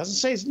all. It doesn't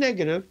say it's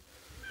negative.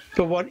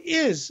 But what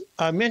is,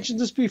 I mentioned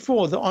this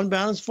before, the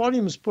on-balance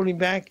volume is pulling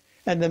back,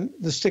 and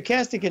the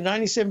stochastic at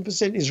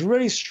 97% is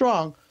really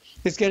strong.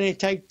 It's going to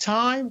take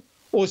time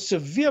or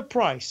severe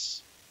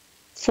price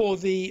for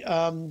the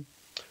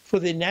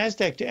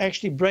NASDAQ to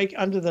actually break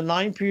under the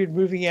 9-period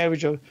moving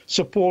average of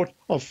support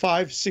of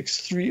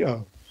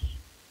 5630.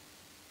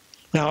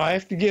 Now, I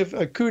have to give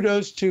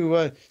kudos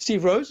to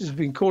Steve Rose, who's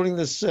been calling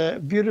this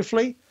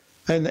beautifully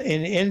in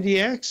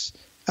NDX,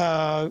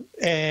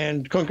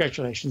 and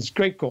congratulations.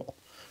 Great call.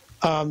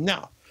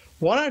 Now,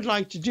 what I'd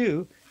like to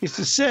do is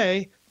to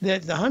say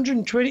that the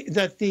 120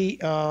 that the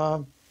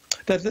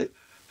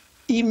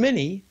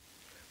E-mini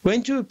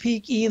went to a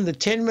peak E in the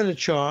 10-minute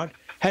chart,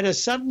 had a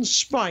sudden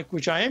spike,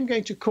 which I am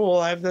going to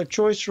call, I have no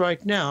choice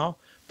right now,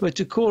 but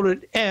to call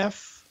it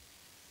F,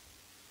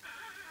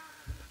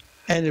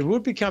 and it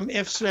would become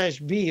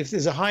F/B if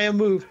there's a higher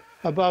move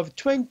above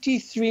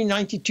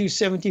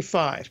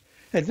 23.92.75.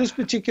 At this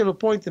particular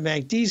point, the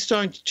MACD is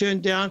starting to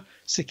turn down.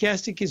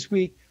 Stochastic is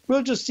weak.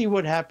 We'll just see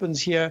what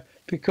happens here,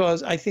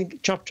 because I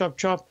think chop, chop,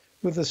 chop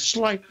with a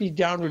slightly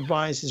downward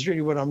bias is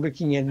really what I'm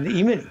looking at in the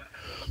E-mini.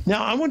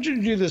 Now, I want you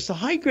to do this. The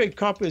high-grade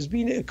copper has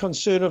been a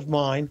concern of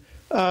mine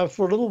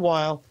for a little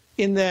while,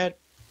 in that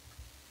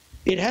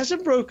it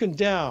hasn't broken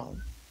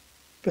down,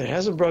 but it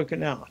hasn't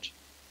broken out.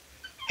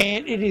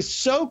 And it is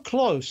so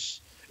close.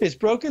 It's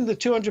broken the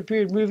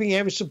 200-period moving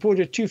average support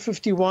at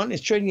 251.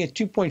 It's trading at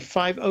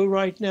 2.50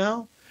 right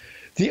now.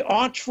 The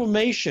arch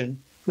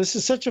formation, this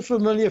is such a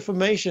familiar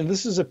formation.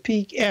 This is a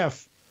peak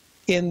F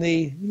in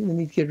the, let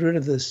me get rid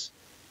of this,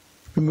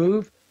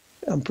 remove.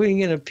 I'm putting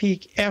in a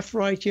peak F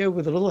right here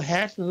with a little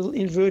hat, a little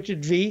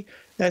inverted V.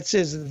 That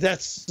says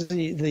that's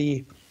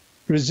the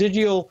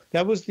residual,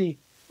 that was the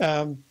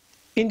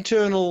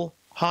internal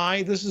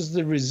high. This is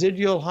the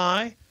residual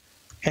high.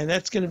 And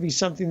that's going to be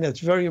something that's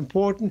very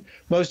important.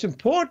 Most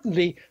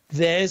importantly,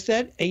 there's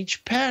that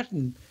H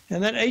pattern.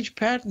 And that H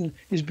pattern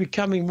is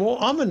becoming more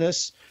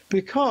ominous,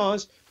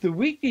 because the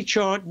weekly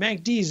chart,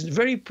 MACD, is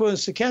very poor.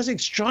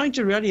 Stochastic's trying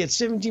to rally at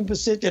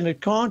 17% and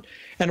it can't.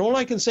 And all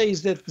I can say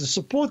is that the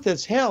support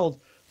that's held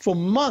for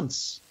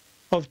months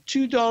of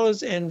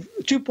 $2 and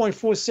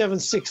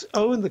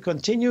 2.4760 in the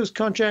continuous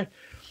contract,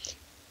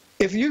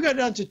 if you go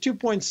down to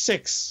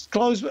 2.6,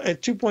 close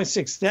at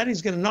 2.6, that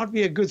is going to not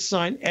be a good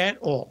sign at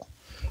all.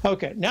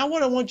 Okay, now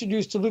what I want you to do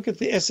is to look at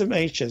the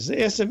SMHs. The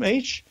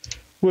SMH,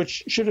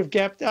 which should have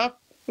gapped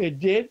up, it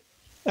did.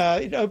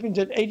 It opened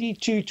at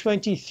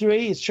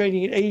 82.23. It's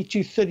trading at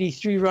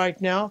 82.33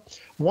 right now.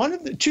 One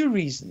of the two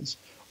reasons.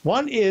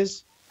 One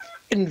is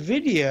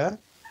NVIDIA,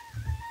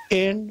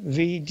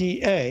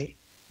 NVDA.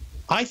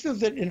 I thought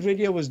that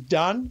NVIDIA was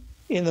done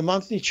in the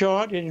monthly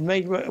chart. It had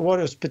made what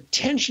was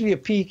potentially a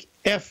peak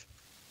F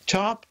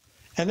top,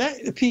 and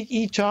that the peak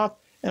E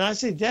top. And I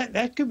said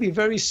that could be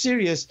very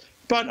serious.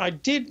 But I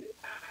did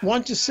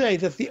want to say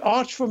that the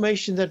arch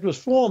formation that was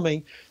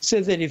forming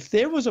said that if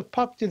there was a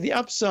pop to the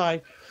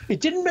upside, it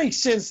didn't make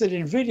sense that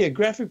NVIDIA,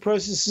 graphic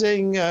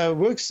processing,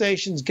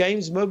 workstations,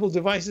 games, mobile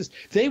devices,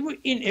 they were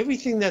in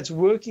everything that's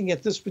working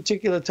at this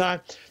particular time.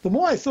 The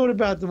more I thought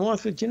about it, the more I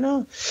thought,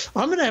 I'm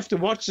going to have to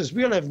watch this.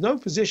 We'll have no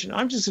position.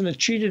 I'm just going to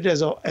treat it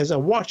as a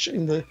watch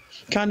in the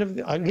kind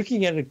of, I'm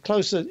looking at it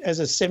closer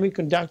as a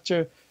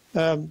semiconductor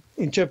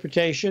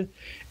interpretation.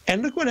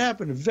 And look what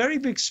happened, a very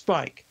big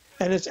spike.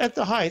 And it's at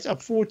the high. It's up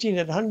 14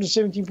 at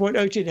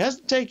 117.02. It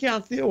hasn't taken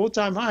out the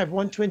all-time high of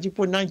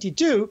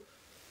 120.92.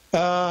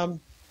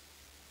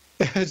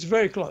 It's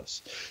very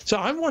close. So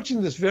I'm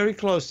watching this very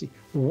closely.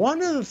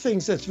 One of the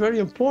things that's very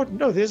important,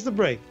 there's the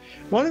break.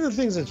 One of the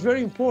things that's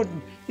very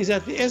important is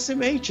that the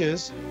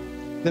SMHs,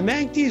 the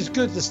MACD is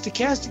good, the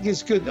stochastic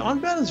is good, the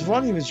on-balance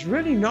volume is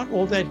really not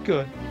all that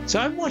good. So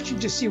I'm watching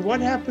to see what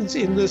happens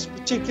in this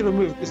particular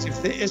move. Because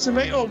if the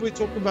SMA, we're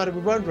talking about it, we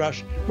won't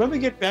rush. When we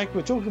get back,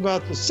 we'll talk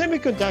about the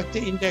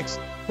semiconductor index,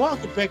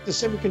 market vector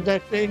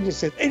semiconductor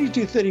index at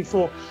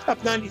 82.34,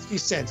 up 93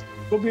 cents.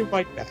 We'll be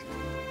right back.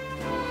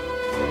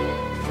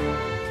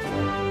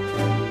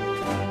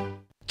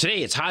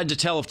 Today, it's hard to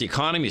tell if the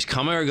economy is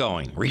coming or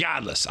going.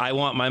 Regardless, I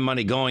want my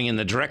money going in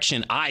the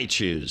direction I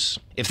choose.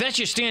 If that's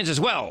your stance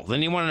as well,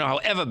 then you want to know how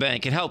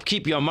Everbank can help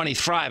keep your money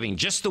thriving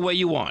just the way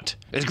you want.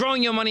 Is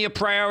growing your money a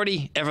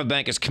priority?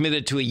 Everbank is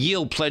committed to a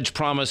yield pledge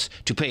promise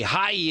to pay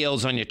high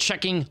yields on your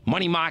checking,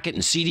 money market,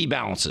 and CD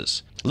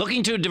balances.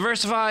 Looking to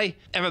diversify?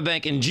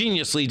 Everbank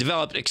ingeniously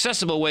developed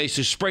accessible ways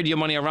to spread your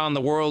money around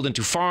the world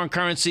into foreign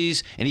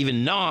currencies and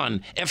even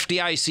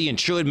non-FDIC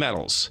insured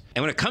metals.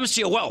 And when it comes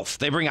to your wealth,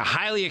 they bring a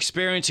highly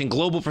experienced and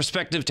global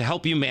perspective to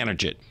help you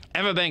manage it.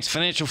 Everbank's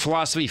financial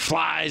philosophy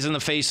flies in the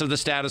face of the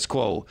status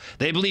quo.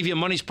 They believe your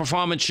money's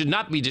performance should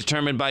not be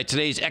determined by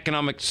today's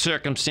economic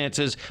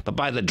circumstances, but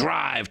by the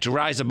drive to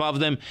rise above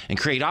them and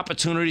create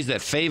opportunities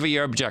that favor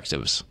your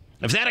objectives.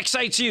 If that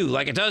excites you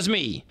like it does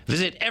me,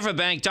 visit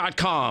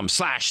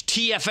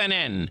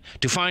everbank.com/TFNN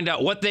to find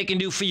out what they can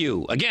do for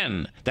you.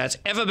 Again, that's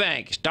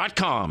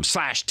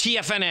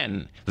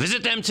everbank.com/TFNN.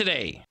 Visit them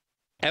today.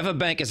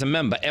 Everbank is a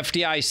member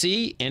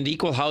FDIC and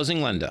equal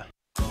housing lender.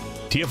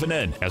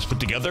 TFNN has put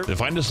together the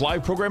finest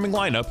live programming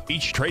lineup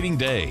each trading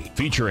day,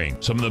 featuring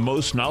some of the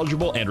most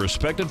knowledgeable and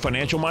respected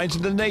financial minds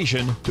in the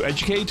nation to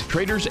educate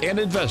traders and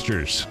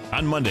investors.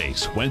 On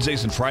Mondays,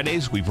 Wednesdays, and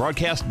Fridays, we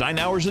broadcast 9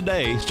 hours a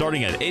day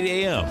starting at 8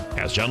 a.m.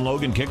 as John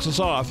Logan kicks us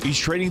off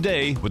each trading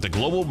day with the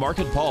Global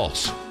Market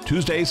Pulse.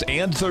 Tuesdays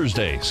and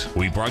Thursdays,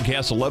 we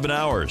broadcast 11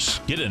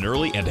 hours. Get an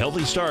early and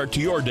healthy start to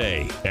your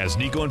day as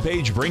Nico and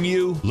Paige bring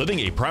you Living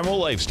a Primal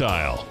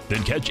Lifestyle.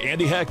 Then catch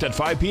Andy Hecht at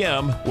 5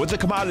 p.m. with the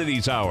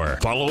Commodities Hour,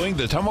 following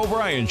the Tom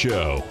O'Brien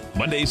Show.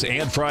 Mondays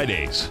and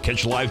Fridays,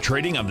 catch live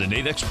trading on the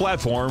Nadex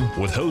platform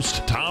with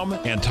host Tom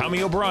and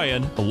Tommy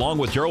O'Brien, along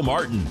with Daryl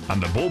Martin on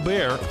the Bull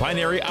Bear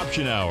Binary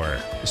Option Hour.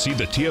 See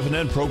the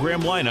TFNN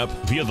program lineup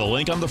via the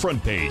link on the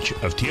front page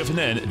of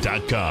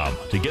TFNN.com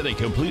to get a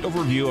complete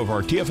overview of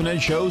our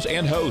TFNN shows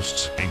and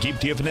hosts, and keep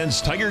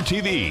TFNN's Tiger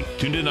TV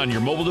tuned in on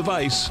your mobile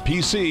device,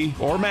 PC,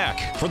 or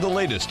Mac for the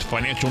latest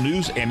financial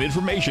news and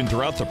information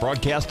throughout the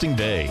broadcasting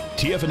day.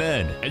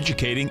 TFNN,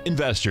 educating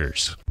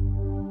investors.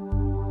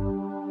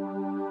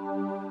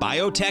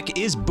 Biotech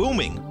is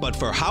booming, but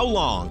for how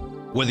long?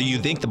 Whether you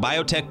think the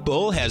biotech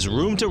bull has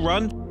room to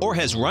run or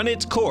has run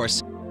its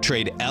course,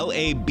 trade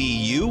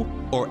LABU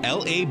or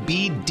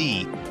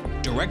LABD.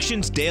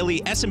 Direction's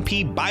daily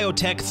S&P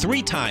Biotech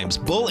 3 times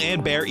bull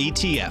and bear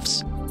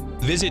ETFs.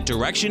 Visit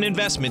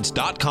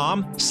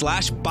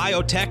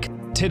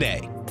directioninvestments.com/biotech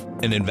today.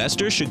 An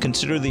investor should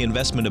consider the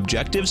investment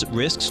objectives,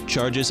 risks,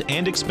 charges,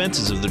 and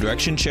expenses of the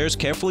Direction shares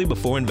carefully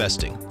before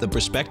investing. The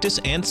prospectus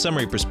and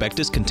summary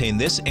prospectus contain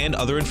this and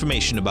other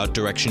information about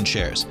Direction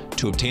shares.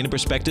 To obtain a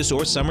prospectus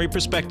or summary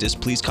prospectus,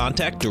 please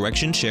contact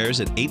Direction shares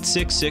at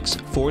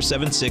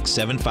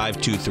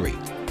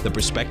 866-476-7523. The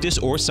prospectus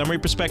or summary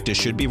prospectus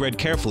should be read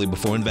carefully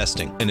before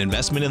investing. An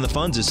investment in the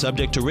funds is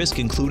subject to risk,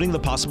 including the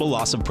possible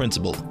loss of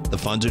principal. The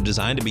funds are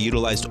designed to be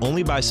utilized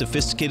only by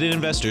sophisticated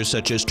investors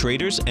such as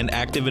traders and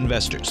active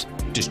investors.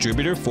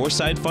 Distributor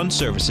Foreside Fund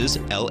Services,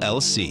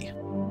 LLC.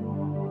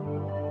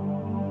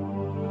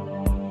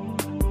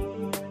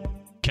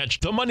 Catch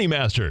the Money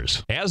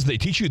Masters as they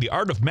teach you the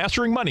art of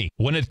mastering money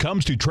when it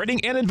comes to trading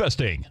and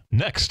investing.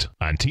 Next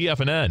on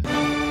TFNN.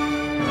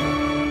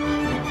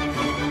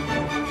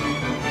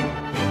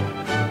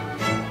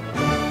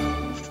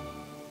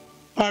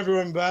 Hi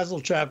everyone, Basil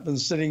Chapman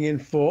sitting in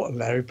for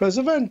Larry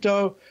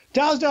Pesavento.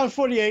 Dow's down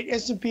 48,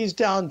 S&P's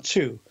down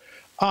 2.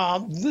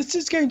 This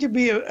is going to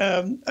be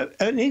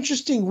an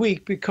interesting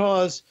week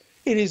because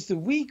it is the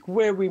week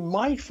where we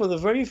might, for the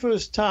very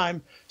first time,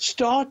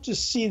 start to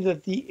see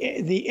that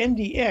the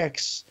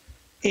NDX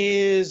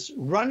is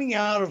running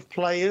out of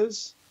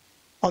players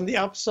on the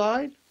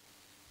upside.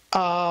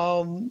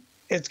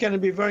 It's going to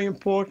be very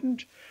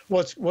important.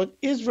 What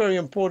is very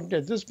important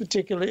at this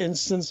particular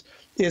instance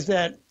is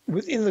that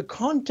within the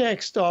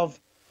context of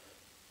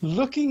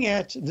looking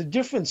at the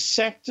different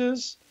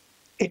sectors,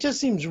 it just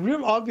seems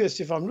real obvious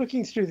if I'm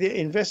looking through the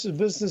Investors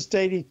Business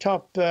Daily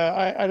top,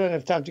 I don't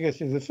have time to go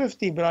through the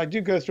 50, but I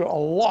do go through a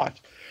lot.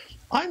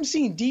 I'm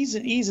seeing Ds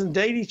and Es in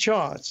daily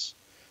charts.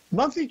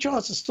 Monthly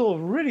charts are still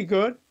really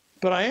good,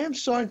 but I am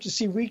starting to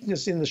see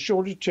weakness in the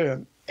shorter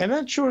term. And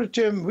that shorter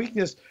term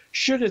weakness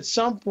should at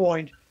some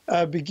point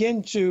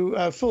begin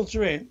to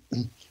filter in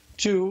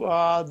to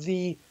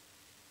the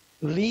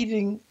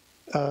leading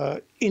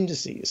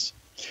indices.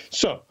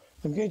 So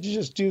I'm going to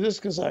just do this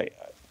because I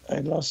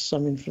lost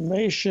some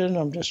information.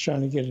 I'm just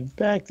trying to get it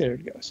back. There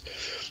it goes.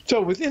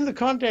 So within the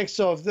context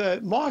of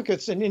the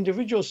markets and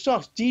individual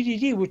stocks,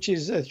 DDD, which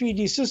is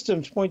 3D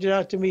Systems, pointed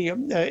out to me,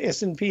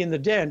 S&P in the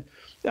den,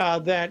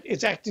 that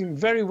it's acting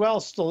very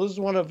well still. This is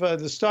one of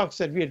the stocks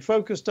that we had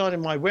focused on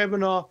in my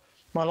webinar,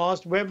 my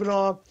last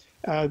webinar.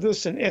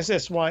 This and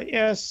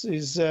SSYS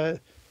is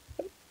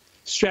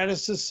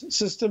Stratasys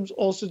Systems,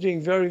 also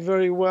doing very,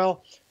 very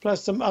well,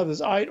 plus some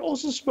others. I had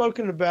also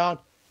spoken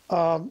about,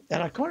 and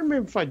I can't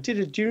remember if I did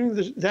it during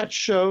that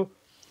show,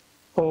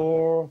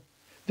 or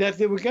that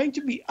there were going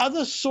to be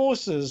other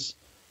sources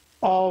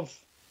of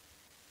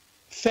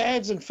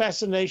fads and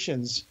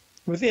fascinations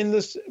within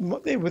this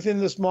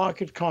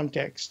market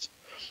context.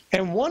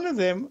 And one of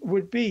them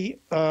would be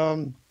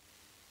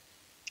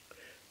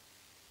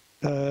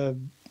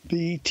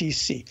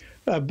BTC,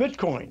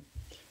 Bitcoin.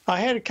 I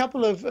had a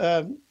couple of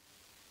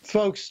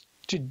folks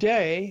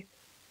today.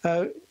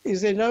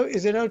 Is there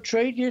no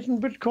trade yet in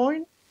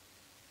Bitcoin?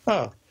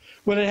 Oh,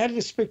 well, it had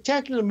a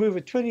spectacular move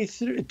at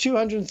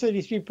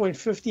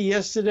 233.50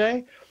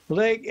 yesterday.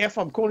 Leg F,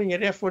 I'm calling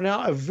it F for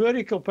now, a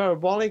vertical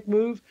parabolic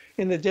move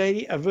in the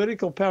daily, a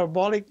vertical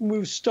parabolic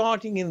move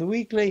starting in the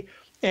weekly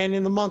and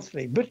in the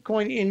monthly.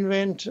 Bitcoin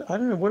I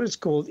don't know what it's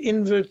called,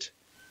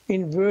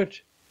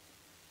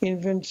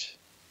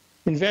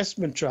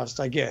 investment trust,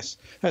 I guess.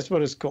 That's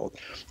what it's called.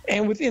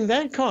 And within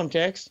that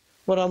context,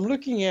 what I'm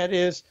looking at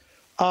is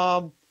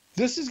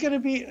this is going to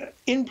be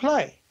in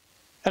play.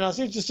 And I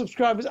said to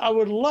subscribers, I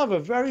would love a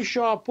very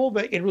sharp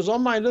pullback. It was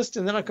on my list,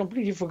 and then I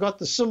completely forgot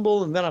the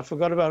symbol, and then I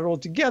forgot about it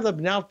altogether.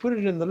 But now I've put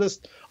it in the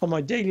list, on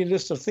my daily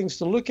list of things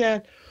to look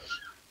at.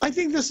 I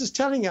think this is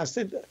telling us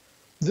that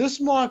this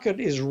market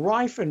is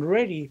rife and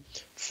ready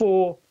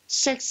for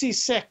sexy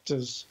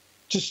sectors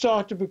to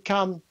start to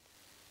become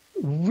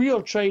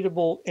real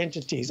tradable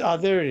entities.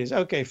 There it is.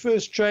 Okay,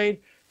 first trade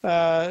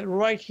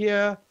right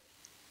here,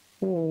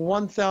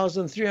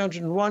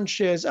 1,301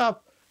 shares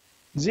up,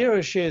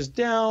 0 shares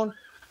down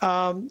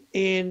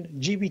in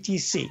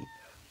GBTC.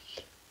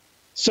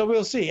 So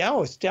we'll see.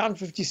 Oh, it's down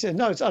 50 cents.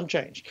 No, it's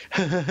unchanged.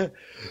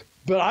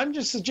 But I'm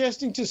just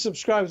suggesting to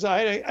subscribers.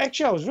 I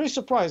was very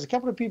surprised. A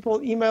couple of people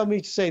emailed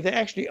me to say they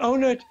actually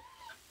own it.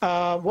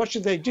 What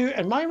should they do?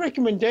 And my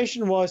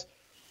recommendation was,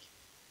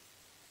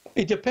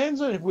 it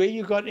depends on where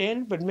you got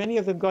in, but many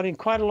of them got in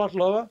quite a lot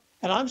lower.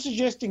 And I'm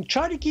suggesting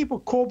try to keep a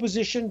core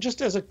position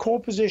just as a core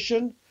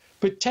position,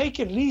 but take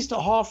at least a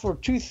half or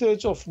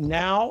 2/3 off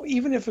now,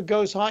 even if it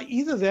goes high,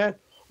 either that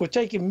or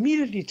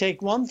immediately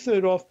take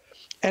 1/3 off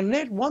and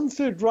let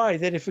 1/3 ride.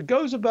 That if it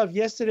goes above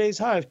yesterday's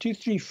high of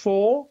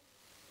 234,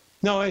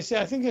 no, I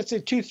think I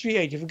said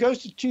 238. If it goes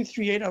to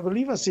 238, I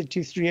believe I said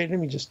 238. Let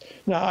me just,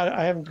 no,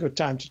 I haven't got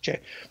time to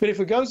check. But if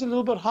it goes a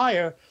little bit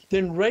higher,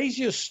 then raise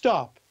your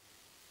stop.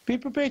 Be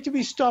prepared to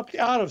be stopped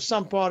out of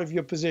some part of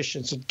your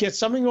position. So get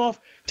something off,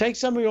 take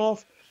something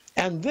off,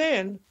 and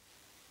then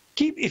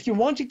keep, if you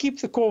want to keep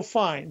the core,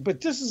 fine.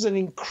 But this is an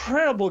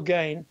incredible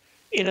gain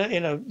in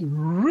a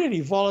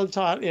really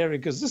volatile area,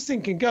 because this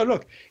thing can go,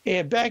 look,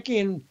 back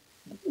in,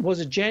 was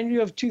it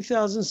January of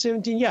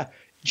 2017? Yeah,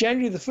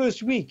 January the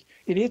first week,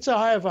 it hits a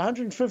high of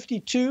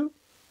 152,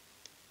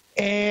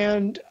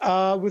 and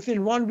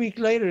within 1 week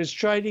later, it's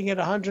trading at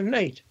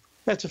 108.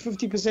 That's a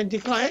 50%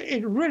 decline.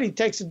 It really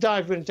takes a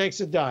dive when it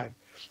takes a dive.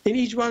 In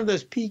each one of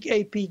those peak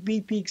A, peak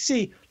B, peak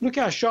C, look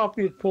how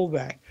sharply it pulled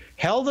back.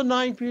 Held the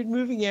 9-period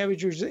moving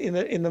average, which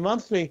in the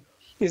monthly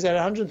is at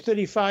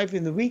 135.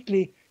 In the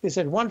weekly, it's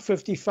at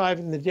 155.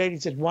 In the daily,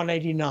 it's at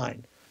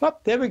 189. Oh,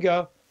 there we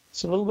go.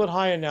 It's a little bit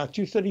higher now,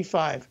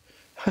 235.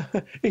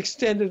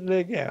 Extended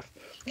leg F.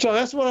 So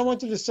that's what I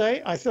wanted to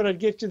say. I thought I'd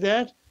get to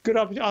that. Good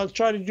opportunity. I'll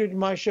try to do it in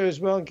my show as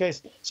well in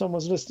case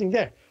someone's listening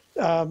there.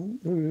 Who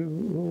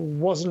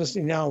wasn't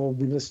listening now will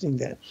be listening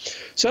then.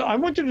 So I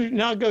wanted to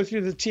now go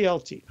through the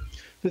TLT.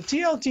 The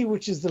TLT,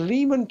 which is the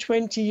Lehman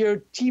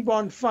 20-year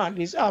T-bond fund,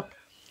 is up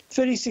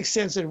 36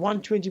 cents at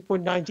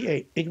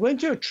 120.98. It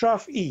went to a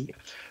trough E.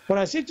 What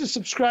I said to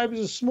subscribers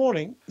this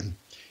morning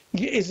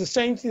is the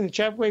same thing, the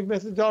Chapman wave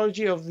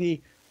methodology of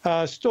the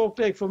stalk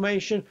leg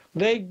formation,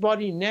 leg,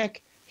 body,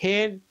 neck,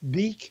 head,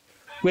 beak.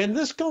 When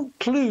this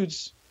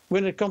concludes,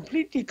 when it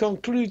completely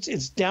concludes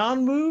its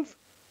down move,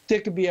 there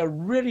could be a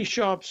really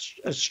sharp,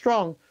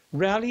 strong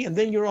rally, and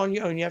then you're on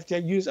your own. You have to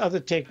use other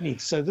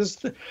techniques. So this,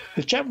 the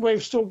Chapman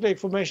wave stalk leg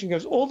formation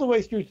goes all the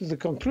way through to the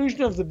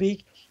conclusion of the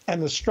beak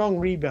and the strong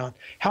rebound.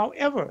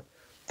 However,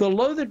 the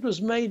low that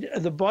was made,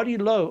 the body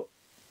low,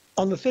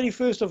 on the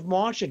 31st of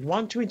March at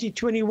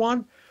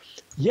 120.21,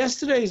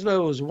 yesterday's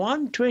low was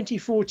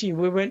 120.14.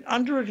 We went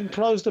under it and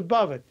closed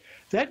above it.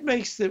 That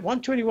makes the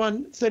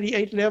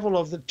 121.38 level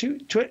of the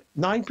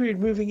 9-period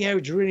moving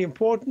average really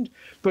important.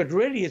 But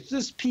really, it's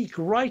this peak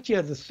right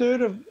here, the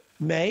 3rd of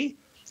May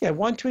at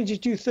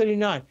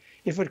 122.39.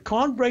 If it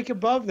can't break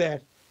above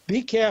that,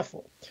 be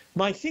careful.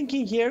 My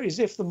thinking here is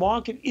if the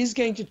market is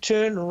going to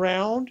turn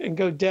around and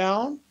go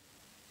down,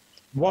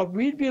 what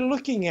we'd be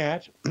looking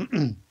at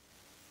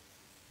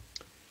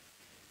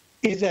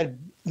is that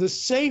the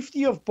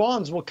safety of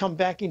bonds will come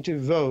back into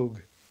vogue,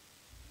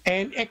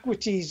 and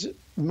equities,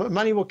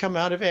 money will come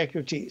out of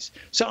equities.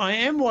 So I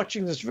am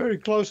watching this very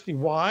closely.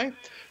 Why?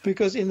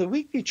 Because in the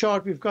weekly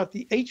chart, we've got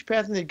the H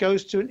pattern that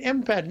goes to an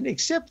M pattern,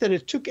 except that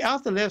it took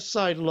out the left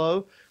side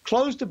low,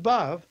 closed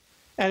above,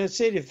 and it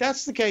said if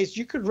that's the case,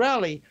 you could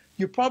rally.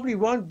 You probably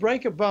won't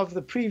break above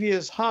the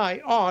previous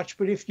high arch,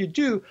 but if you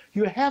do,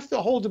 you have to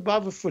hold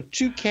above it for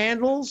 2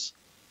 candles,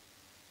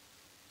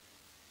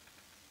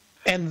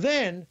 and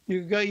then you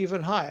go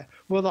even higher.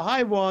 Well, the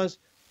high was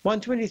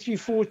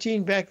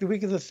 123.14 back the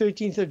week of the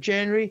 13th of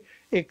January.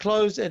 It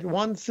closed at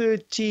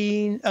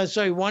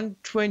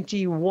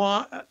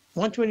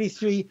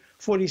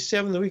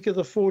 123.47 the week of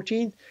the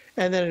 14th,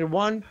 and then at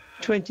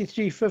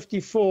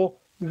 123.54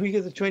 the week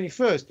of the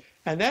 21st.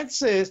 And that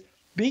says,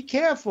 be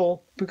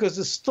careful, because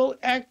it's still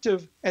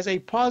active as a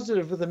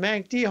positive with the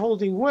MACD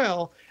holding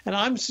well. And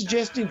I'm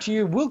suggesting to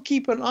you, we'll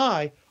keep an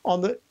eye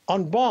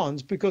on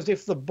bonds, because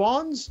if the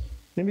bonds,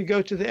 let me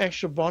go to the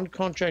actual bond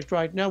contract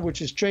right now,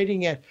 which is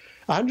trading at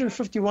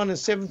 151 and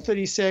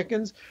 7/30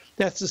 seconds.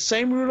 That's the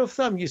same rule of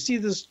thumb. You see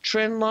this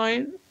trend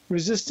line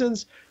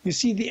resistance. You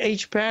see the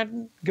H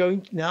pattern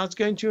going. Now it's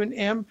going to an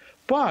M.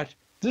 But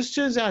this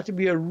turns out to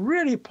be a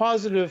really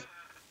positive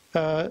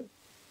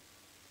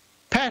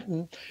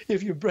pattern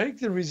if you break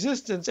the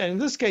resistance. And in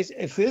this case,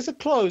 if there's a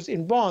close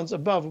in bonds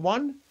above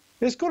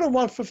let's go to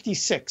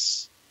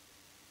 156.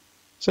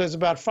 So it's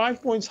about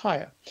 5 points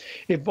higher.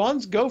 If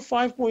bonds go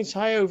 5 points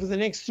higher over the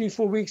next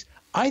 3-4 weeks,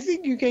 I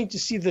think you're going to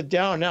see the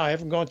Dow. Now, I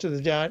haven't gone to the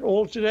Dow at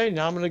all today.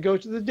 Now I'm going to go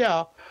to the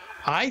Dow.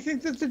 I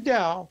think that the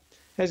Dow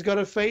has got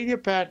a failure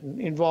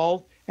pattern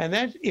involved, and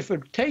that if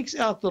it takes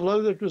out the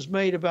low that was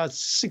made about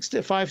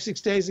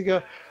 5-6 days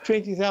ago,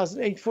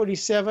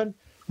 20,847,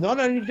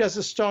 not only does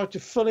it start to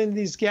fill in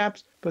these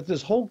gaps, but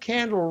this whole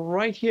candle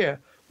right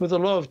here with a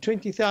low of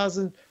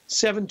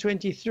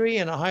 20,723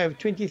 and a high of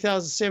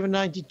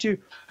 20,792,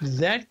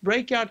 that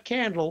breakout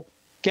candle,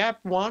 gap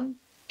 1,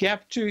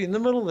 gap 2 in the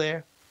middle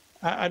there.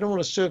 I don't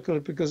want to circle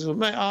it because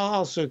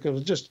I'll circle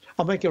it.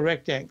 I'll make a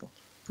rectangle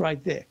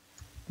right there.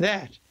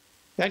 That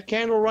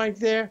candle right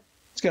there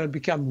It's going to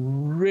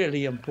become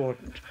really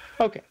important.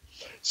 Okay,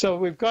 so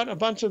we've got a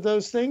bunch of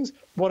those things.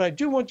 What I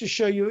do want to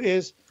show you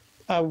is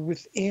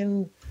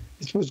within,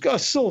 it was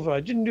silver. I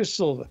didn't do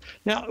silver.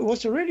 Now,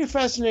 what's really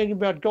fascinating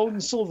about gold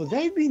and silver,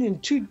 they've been in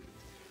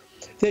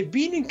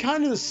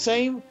kind of the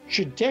same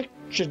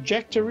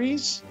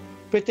trajectories,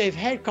 but they've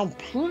had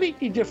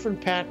completely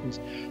different patterns.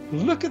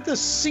 Look at the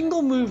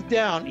single move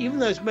down, even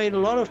though it's made a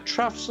lot of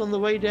troughs on the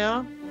way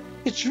down.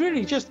 It's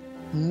really just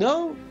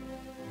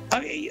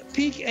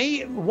peak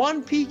A,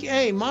 one peak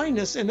A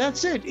minus, and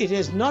that's it. It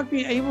has not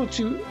been able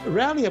to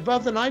rally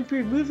above the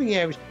 9-period moving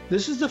average.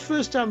 This is the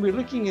first time we're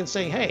looking and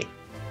saying, hey,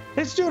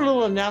 let's do a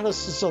little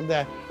analysis on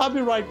that. I'll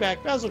be right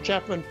back. Basil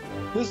Chapman.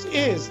 This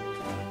is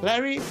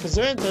Larry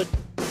presented.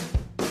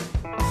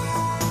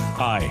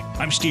 Hi,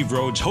 I'm Steve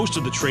Rhodes, host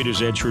of the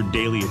Trader's Edge, heard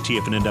daily at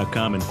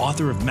TFNN.com and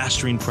author of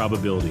Mastering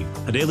Probability,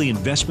 a daily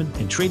investment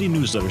and trading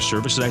newsletter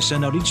service that I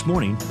send out each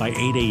morning by 8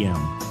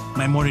 a.m.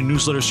 My morning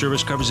newsletter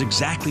service covers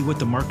exactly what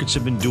the markets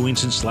have been doing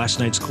since last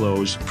night's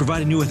close,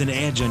 providing you with an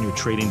edge on your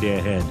trading day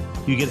ahead.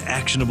 You get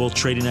actionable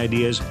trading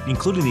ideas,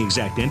 including the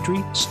exact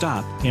entry,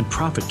 stop, and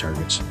profit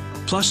targets.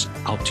 Plus,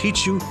 I'll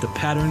teach you the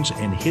patterns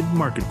and hidden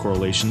market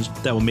correlations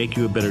that will make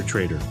you a better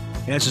trader.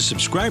 As a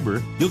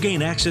subscriber, you'll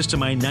gain access to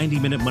my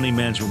 90-minute money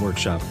management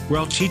workshop, where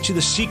I'll teach you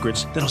the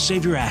secrets that'll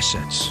save your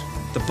assets.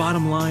 The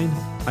bottom line,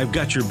 I've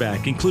got your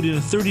back, including a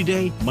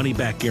 30-day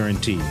money-back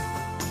guarantee.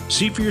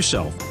 See for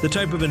yourself the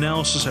type of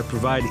analysis I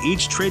provide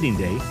each trading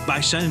day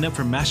by signing up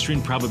for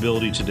Mastering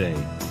Probability today.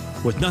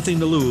 With nothing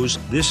to lose,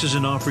 this is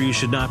an offer you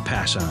should not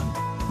pass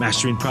on.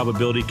 Mastering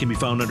Probability can be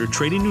found under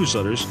Trading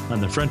Newsletters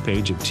on the front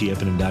page of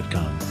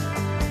TFNN.com.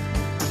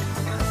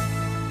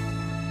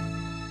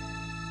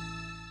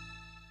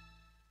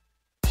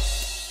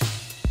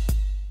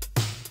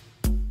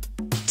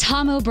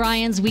 Tom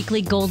O'Brien's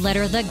weekly gold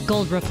letter, The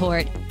Gold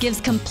Report,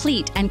 gives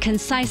complete and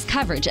concise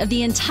coverage of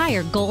the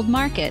entire gold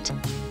market.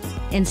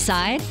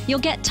 Inside, you'll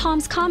get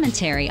Tom's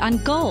commentary on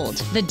gold,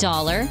 the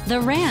dollar,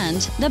 the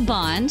rand, the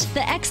bond,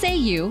 the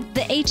XAU,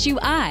 the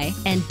HUI,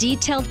 and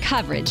detailed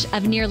coverage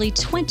of nearly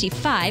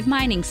 25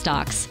 mining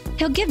stocks.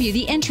 He'll give you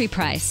the entry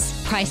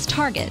price, price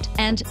target,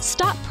 and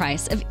stop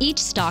price of each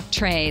stock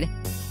trade.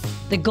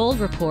 The Gold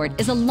Report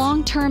is a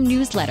long-term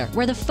newsletter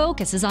where the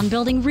focus is on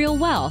building real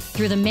wealth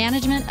through the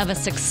management of a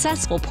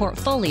successful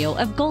portfolio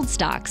of gold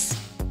stocks.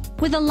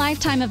 With a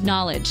lifetime of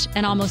knowledge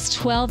and almost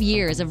 12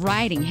 years of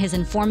writing his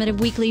informative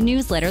weekly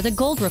newsletter, The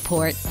Gold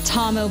Report,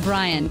 Tom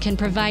O'Brien can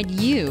provide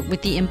you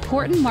with the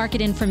important market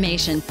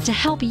information to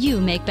help you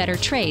make better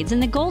trades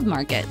in the gold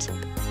market.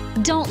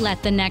 Don't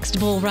let the next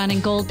bull run in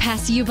gold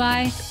pass you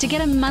by. To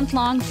get a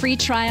month-long free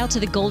trial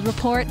to The Gold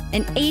Report,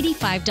 an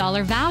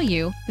 $85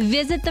 value,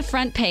 visit the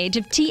front page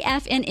of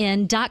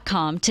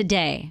TFNN.com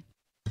today.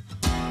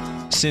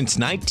 Since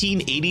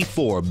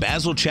 1984,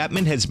 Basil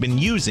Chapman has been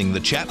using the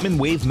Chapman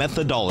Wave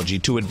methodology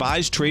to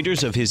advise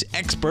traders of his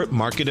expert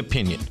market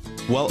opinion.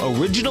 While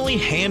originally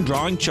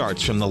hand-drawing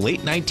charts from the late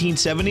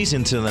 1970s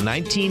into the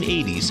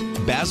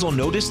 1980s, Basil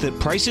noticed that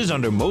prices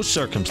under most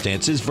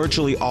circumstances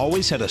virtually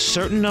always had a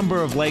certain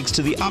number of legs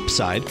to the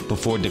upside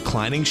before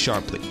declining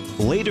sharply.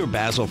 Later,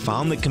 Basil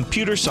found that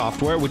computer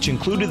software, which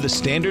included the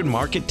standard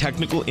market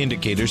technical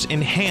indicators,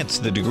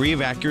 enhanced the degree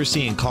of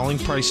accuracy in calling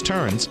price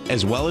turns,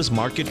 as well as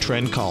market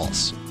trend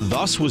calls.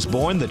 Thus was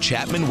born the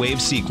Chapman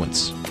Wave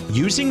sequence.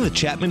 Using the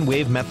Chapman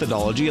Wave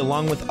methodology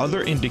along with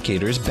other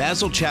indicators,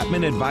 Basil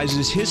Chapman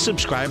advises his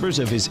subscribers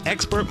of his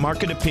expert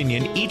market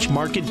opinion each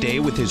market day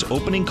with his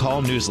opening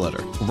call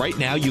newsletter. Right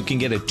now, you can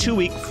get a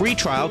 2-week free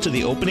trial to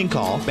the opening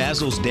call,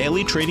 Basil's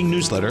daily trading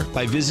newsletter,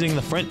 by visiting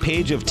the front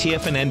page of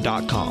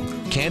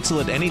TFNN.com. Cancel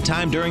at any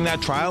time during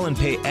that trial and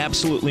pay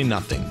absolutely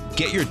nothing.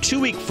 Get your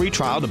 2-week free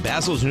trial to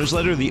Basil's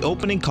newsletter, The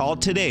Opening Call,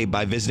 today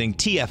by visiting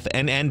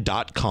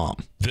TFNN.com.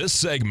 This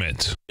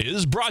segment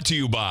is brought to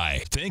you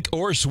by Think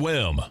or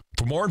Swim.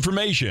 For more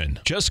information,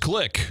 just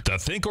click the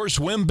Think or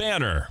Swim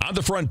banner on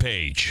the front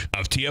page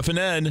of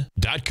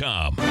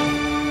TFNN.com.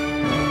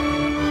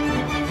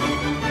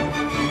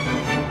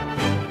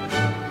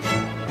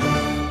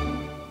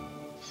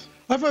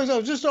 Hi, folks. I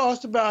was just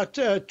asked about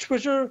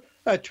Twitter.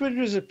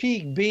 Twitter is a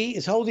peak B.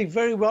 It's holding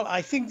very well.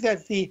 I think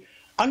that the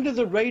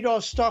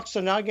under-the-radar stocks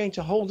are now going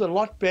to hold a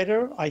lot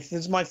better, this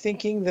is my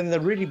thinking, than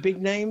the really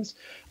big names.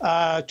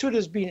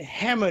 Twitter's been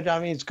hammered. I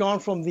mean, it's gone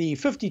from the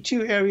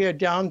 52 area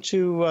down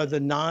to the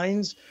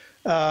 9s.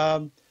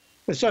 Down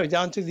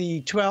to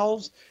the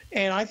 12s.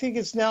 And I think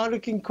it's now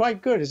looking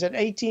quite good. It's at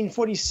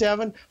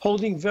 1847,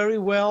 holding very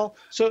well.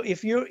 So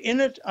if you're in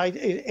it,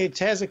 it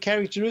has a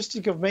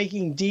characteristic of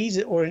making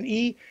Ds or an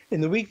E.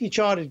 In the weekly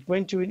chart, it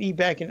went to an E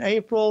back in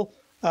April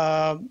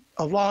of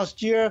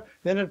last year.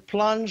 Then it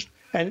plunged,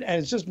 and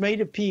it's just made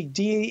a peak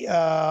D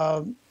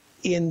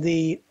in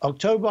the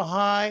October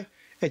high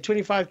at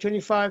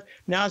 25.25.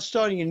 Now it's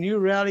starting a new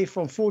rally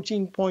from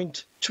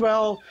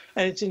 14.12,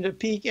 and it's in the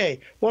peak A.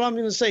 What I'm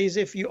going to say is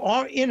if you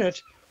are in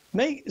it,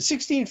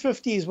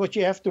 1650 is what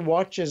you have to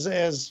watch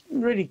as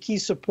really key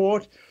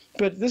support.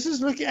 But this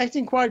is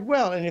acting quite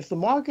well. And if the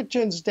market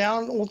turns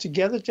down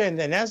altogether, and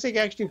the Nasdaq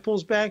actually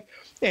pulls back,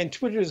 and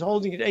Twitter is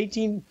holding at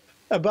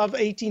above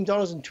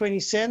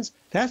 $18.20,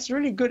 that's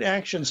really good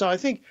action. So I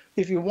think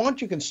if you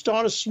want, you can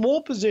start a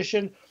small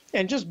position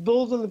and just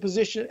build on the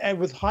position and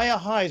with higher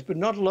highs, but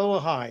not lower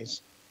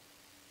highs.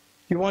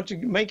 You want to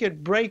make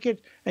it, break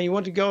it, and you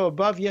want to go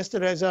above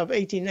yesterday's of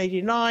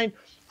 1889.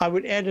 I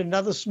would add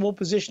another small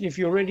position if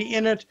you're already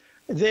in it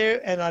there,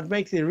 and I'd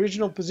make the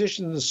original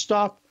position the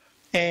stop,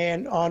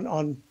 and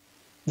on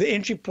the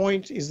entry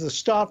point is the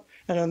stop,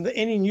 and on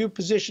any new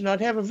position, I'd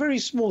have a very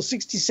small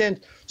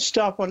 60-cent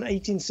stop on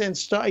 18-cent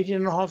stock,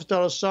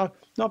 $18.50 stock,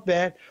 not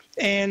bad.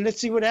 And let's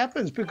see what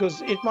happens,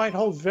 because it might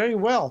hold very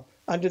well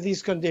under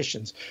these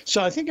conditions.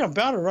 So I think I'm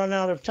about to run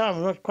out of time.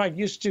 I'm not quite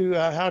used to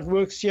how it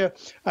works here.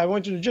 I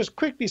wanted to just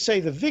quickly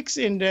say the VIX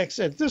index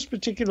at this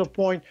particular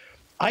point,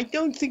 I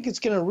don't think it's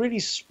going to really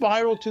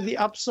spiral to the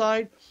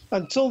upside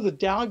until the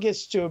Dow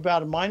gets to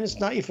about a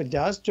 -90. If it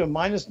does, to a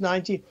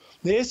 -90,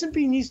 the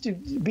S&P needs to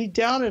be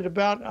down at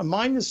about a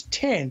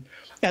 -10,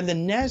 and the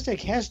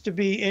Nasdaq has to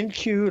be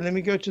NQ. Let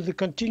me go to the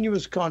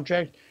continuous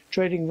contract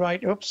trading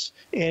right. Oops,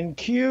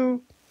 NQ,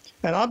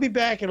 and I'll be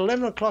back at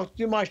 11 o'clock to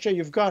do my show.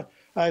 You've got.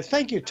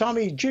 Thank you,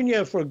 Tommy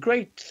Jr., for a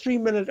great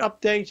 3-minute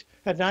update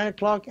at 9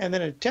 o'clock, and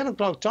then at 10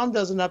 o'clock, Tom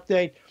does an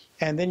update,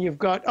 and then you've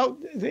got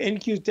the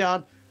NQ's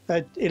down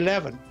at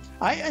 11.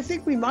 I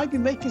think we might be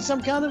making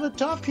some kind of a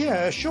top here,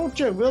 a short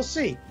term. We'll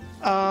see.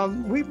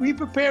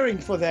 We're preparing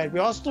for that. We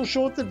are still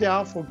short the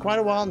Dow for quite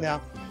a while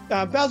now.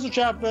 Basil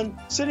Chapman,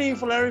 sitting in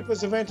for Larry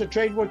Pesavento,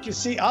 Trade What You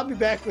See. I'll be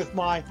back with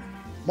my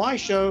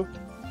show,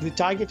 the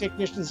Tiger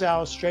Technicians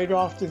Hour, straight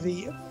after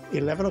the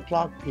 11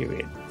 o'clock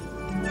period.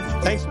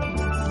 Thanks.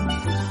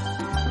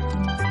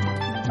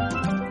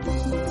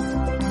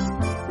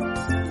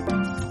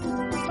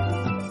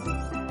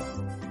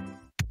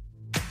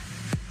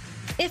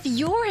 If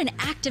you're an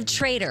active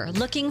trader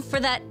looking for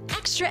that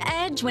extra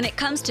edge when it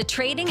comes to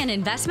trading and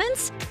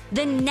investments,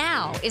 then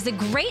now is a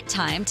great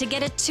time to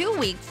get a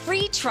 2-week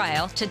free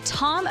trial to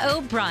Tom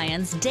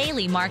O'Brien's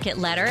daily market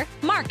letter,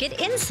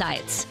 Market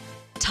Insights.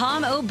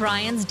 Tom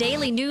O'Brien's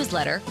daily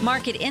newsletter,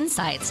 Market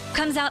Insights,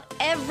 comes out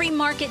every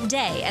market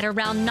day at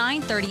around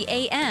 9:30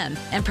 a.m.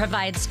 and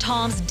provides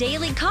Tom's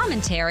daily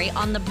commentary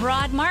on the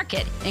broad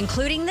market,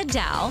 including the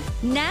Dow,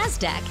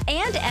 Nasdaq,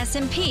 and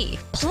S&P,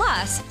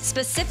 plus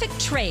specific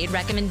trade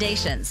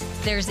recommendations.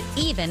 There's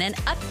even an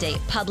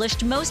update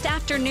published most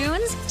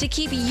afternoons to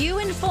keep you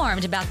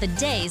informed about the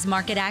day's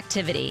market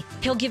activity.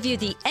 He'll give you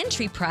the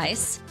entry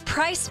price,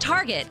 price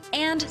target,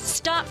 and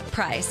stop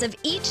price of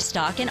each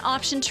stock and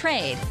option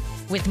trade.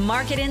 With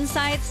Market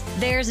Insights,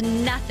 there's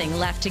nothing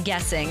left to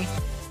guessing.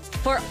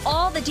 For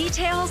all the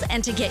details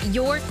and to get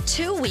your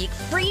 2-week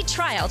free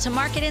trial to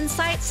Market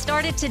Insights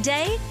started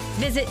today,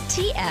 visit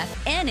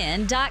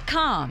TFNN.com.